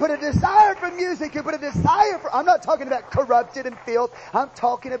 He put a desire for music. He put a desire for... I'm not talking about corrupted and filth. I'm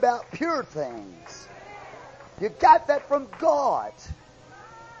talking about pure things. You got that from God.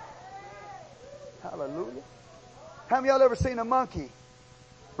 Hallelujah. How many of y'all ever seen a monkey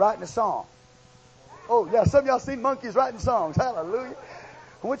writing a song? Oh, yeah, some of y'all seen monkeys writing songs. Hallelujah.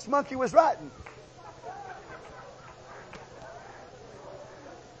 Which monkey was writing?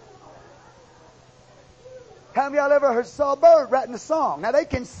 How many of y'all ever saw a bird writing a song? Now, they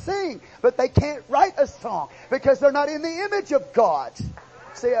can sing, but they can't write a song because they're not in the image of God.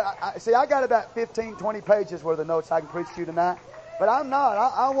 See, I got about 15, 20 pages worth of notes I can preach to you tonight. But I'm not.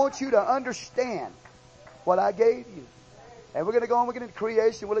 I want you to understand what I gave you. And we're going to go on. We're going to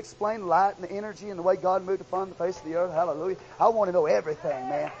creation. We'll explain light and the energy and the way God moved upon the face of the earth. Hallelujah. I want to know everything,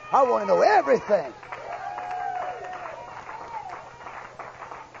 man. I want to know everything.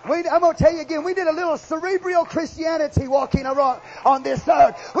 I'm going to tell you again, we need a little cerebral Christianity walking around on this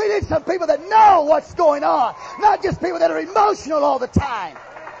earth. We need some people that know what's going on, not just people that are emotional all the time.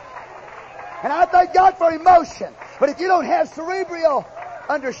 And I thank God for emotion. But if you don't have cerebral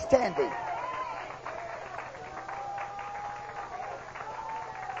understanding,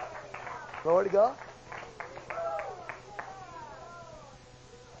 glory to God.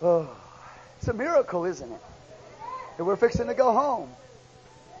 Oh, it's a miracle, isn't it? And we're fixing to go home.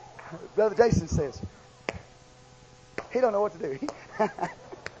 Brother Jason says, he don't know what to do.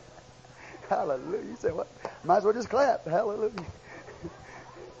 Hallelujah. You say what? Might as well just clap. Hallelujah.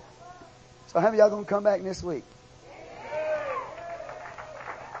 So how many of y'all going to come back next week?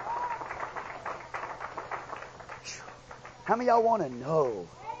 How many of y'all want to know?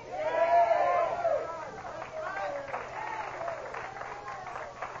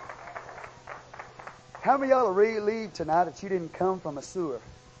 How many of y'all are relieved tonight that you didn't come from a sewer?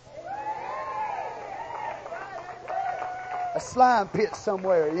 A slime pit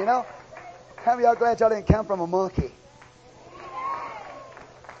somewhere, you know? How many of y'all glad y'all didn't come from a monkey?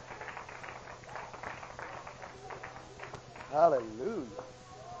 Hallelujah.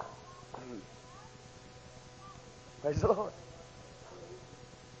 Praise the Lord. What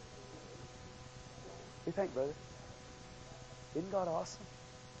do you think, brother? Isn't God awesome?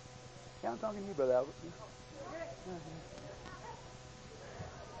 Yeah, I'm talking to you, Brother Albert.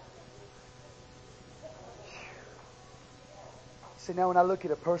 See, now when I look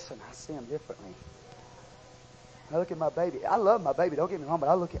at a person, I see them differently. I look at my baby. I love my baby, don't get me wrong, but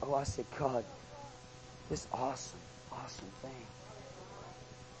I look at, I said, God, this awesome thing.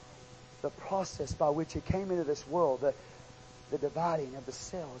 The process by which it came into this world, the dividing of the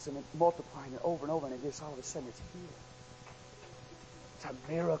cells and it multiplying it over and over, and it just all of a sudden it's here. It's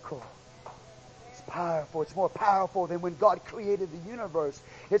a miracle. It's powerful. It's more powerful than when God created the universe.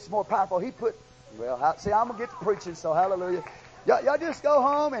 It's more powerful. He put, well, see, I'm going to get to preaching, so hallelujah. Y'all just go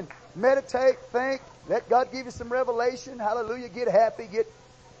home and meditate, think, let God give you some revelation. Hallelujah. Get happy, get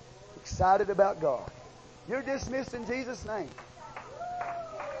excited about God. You're dismissed in Jesus' name.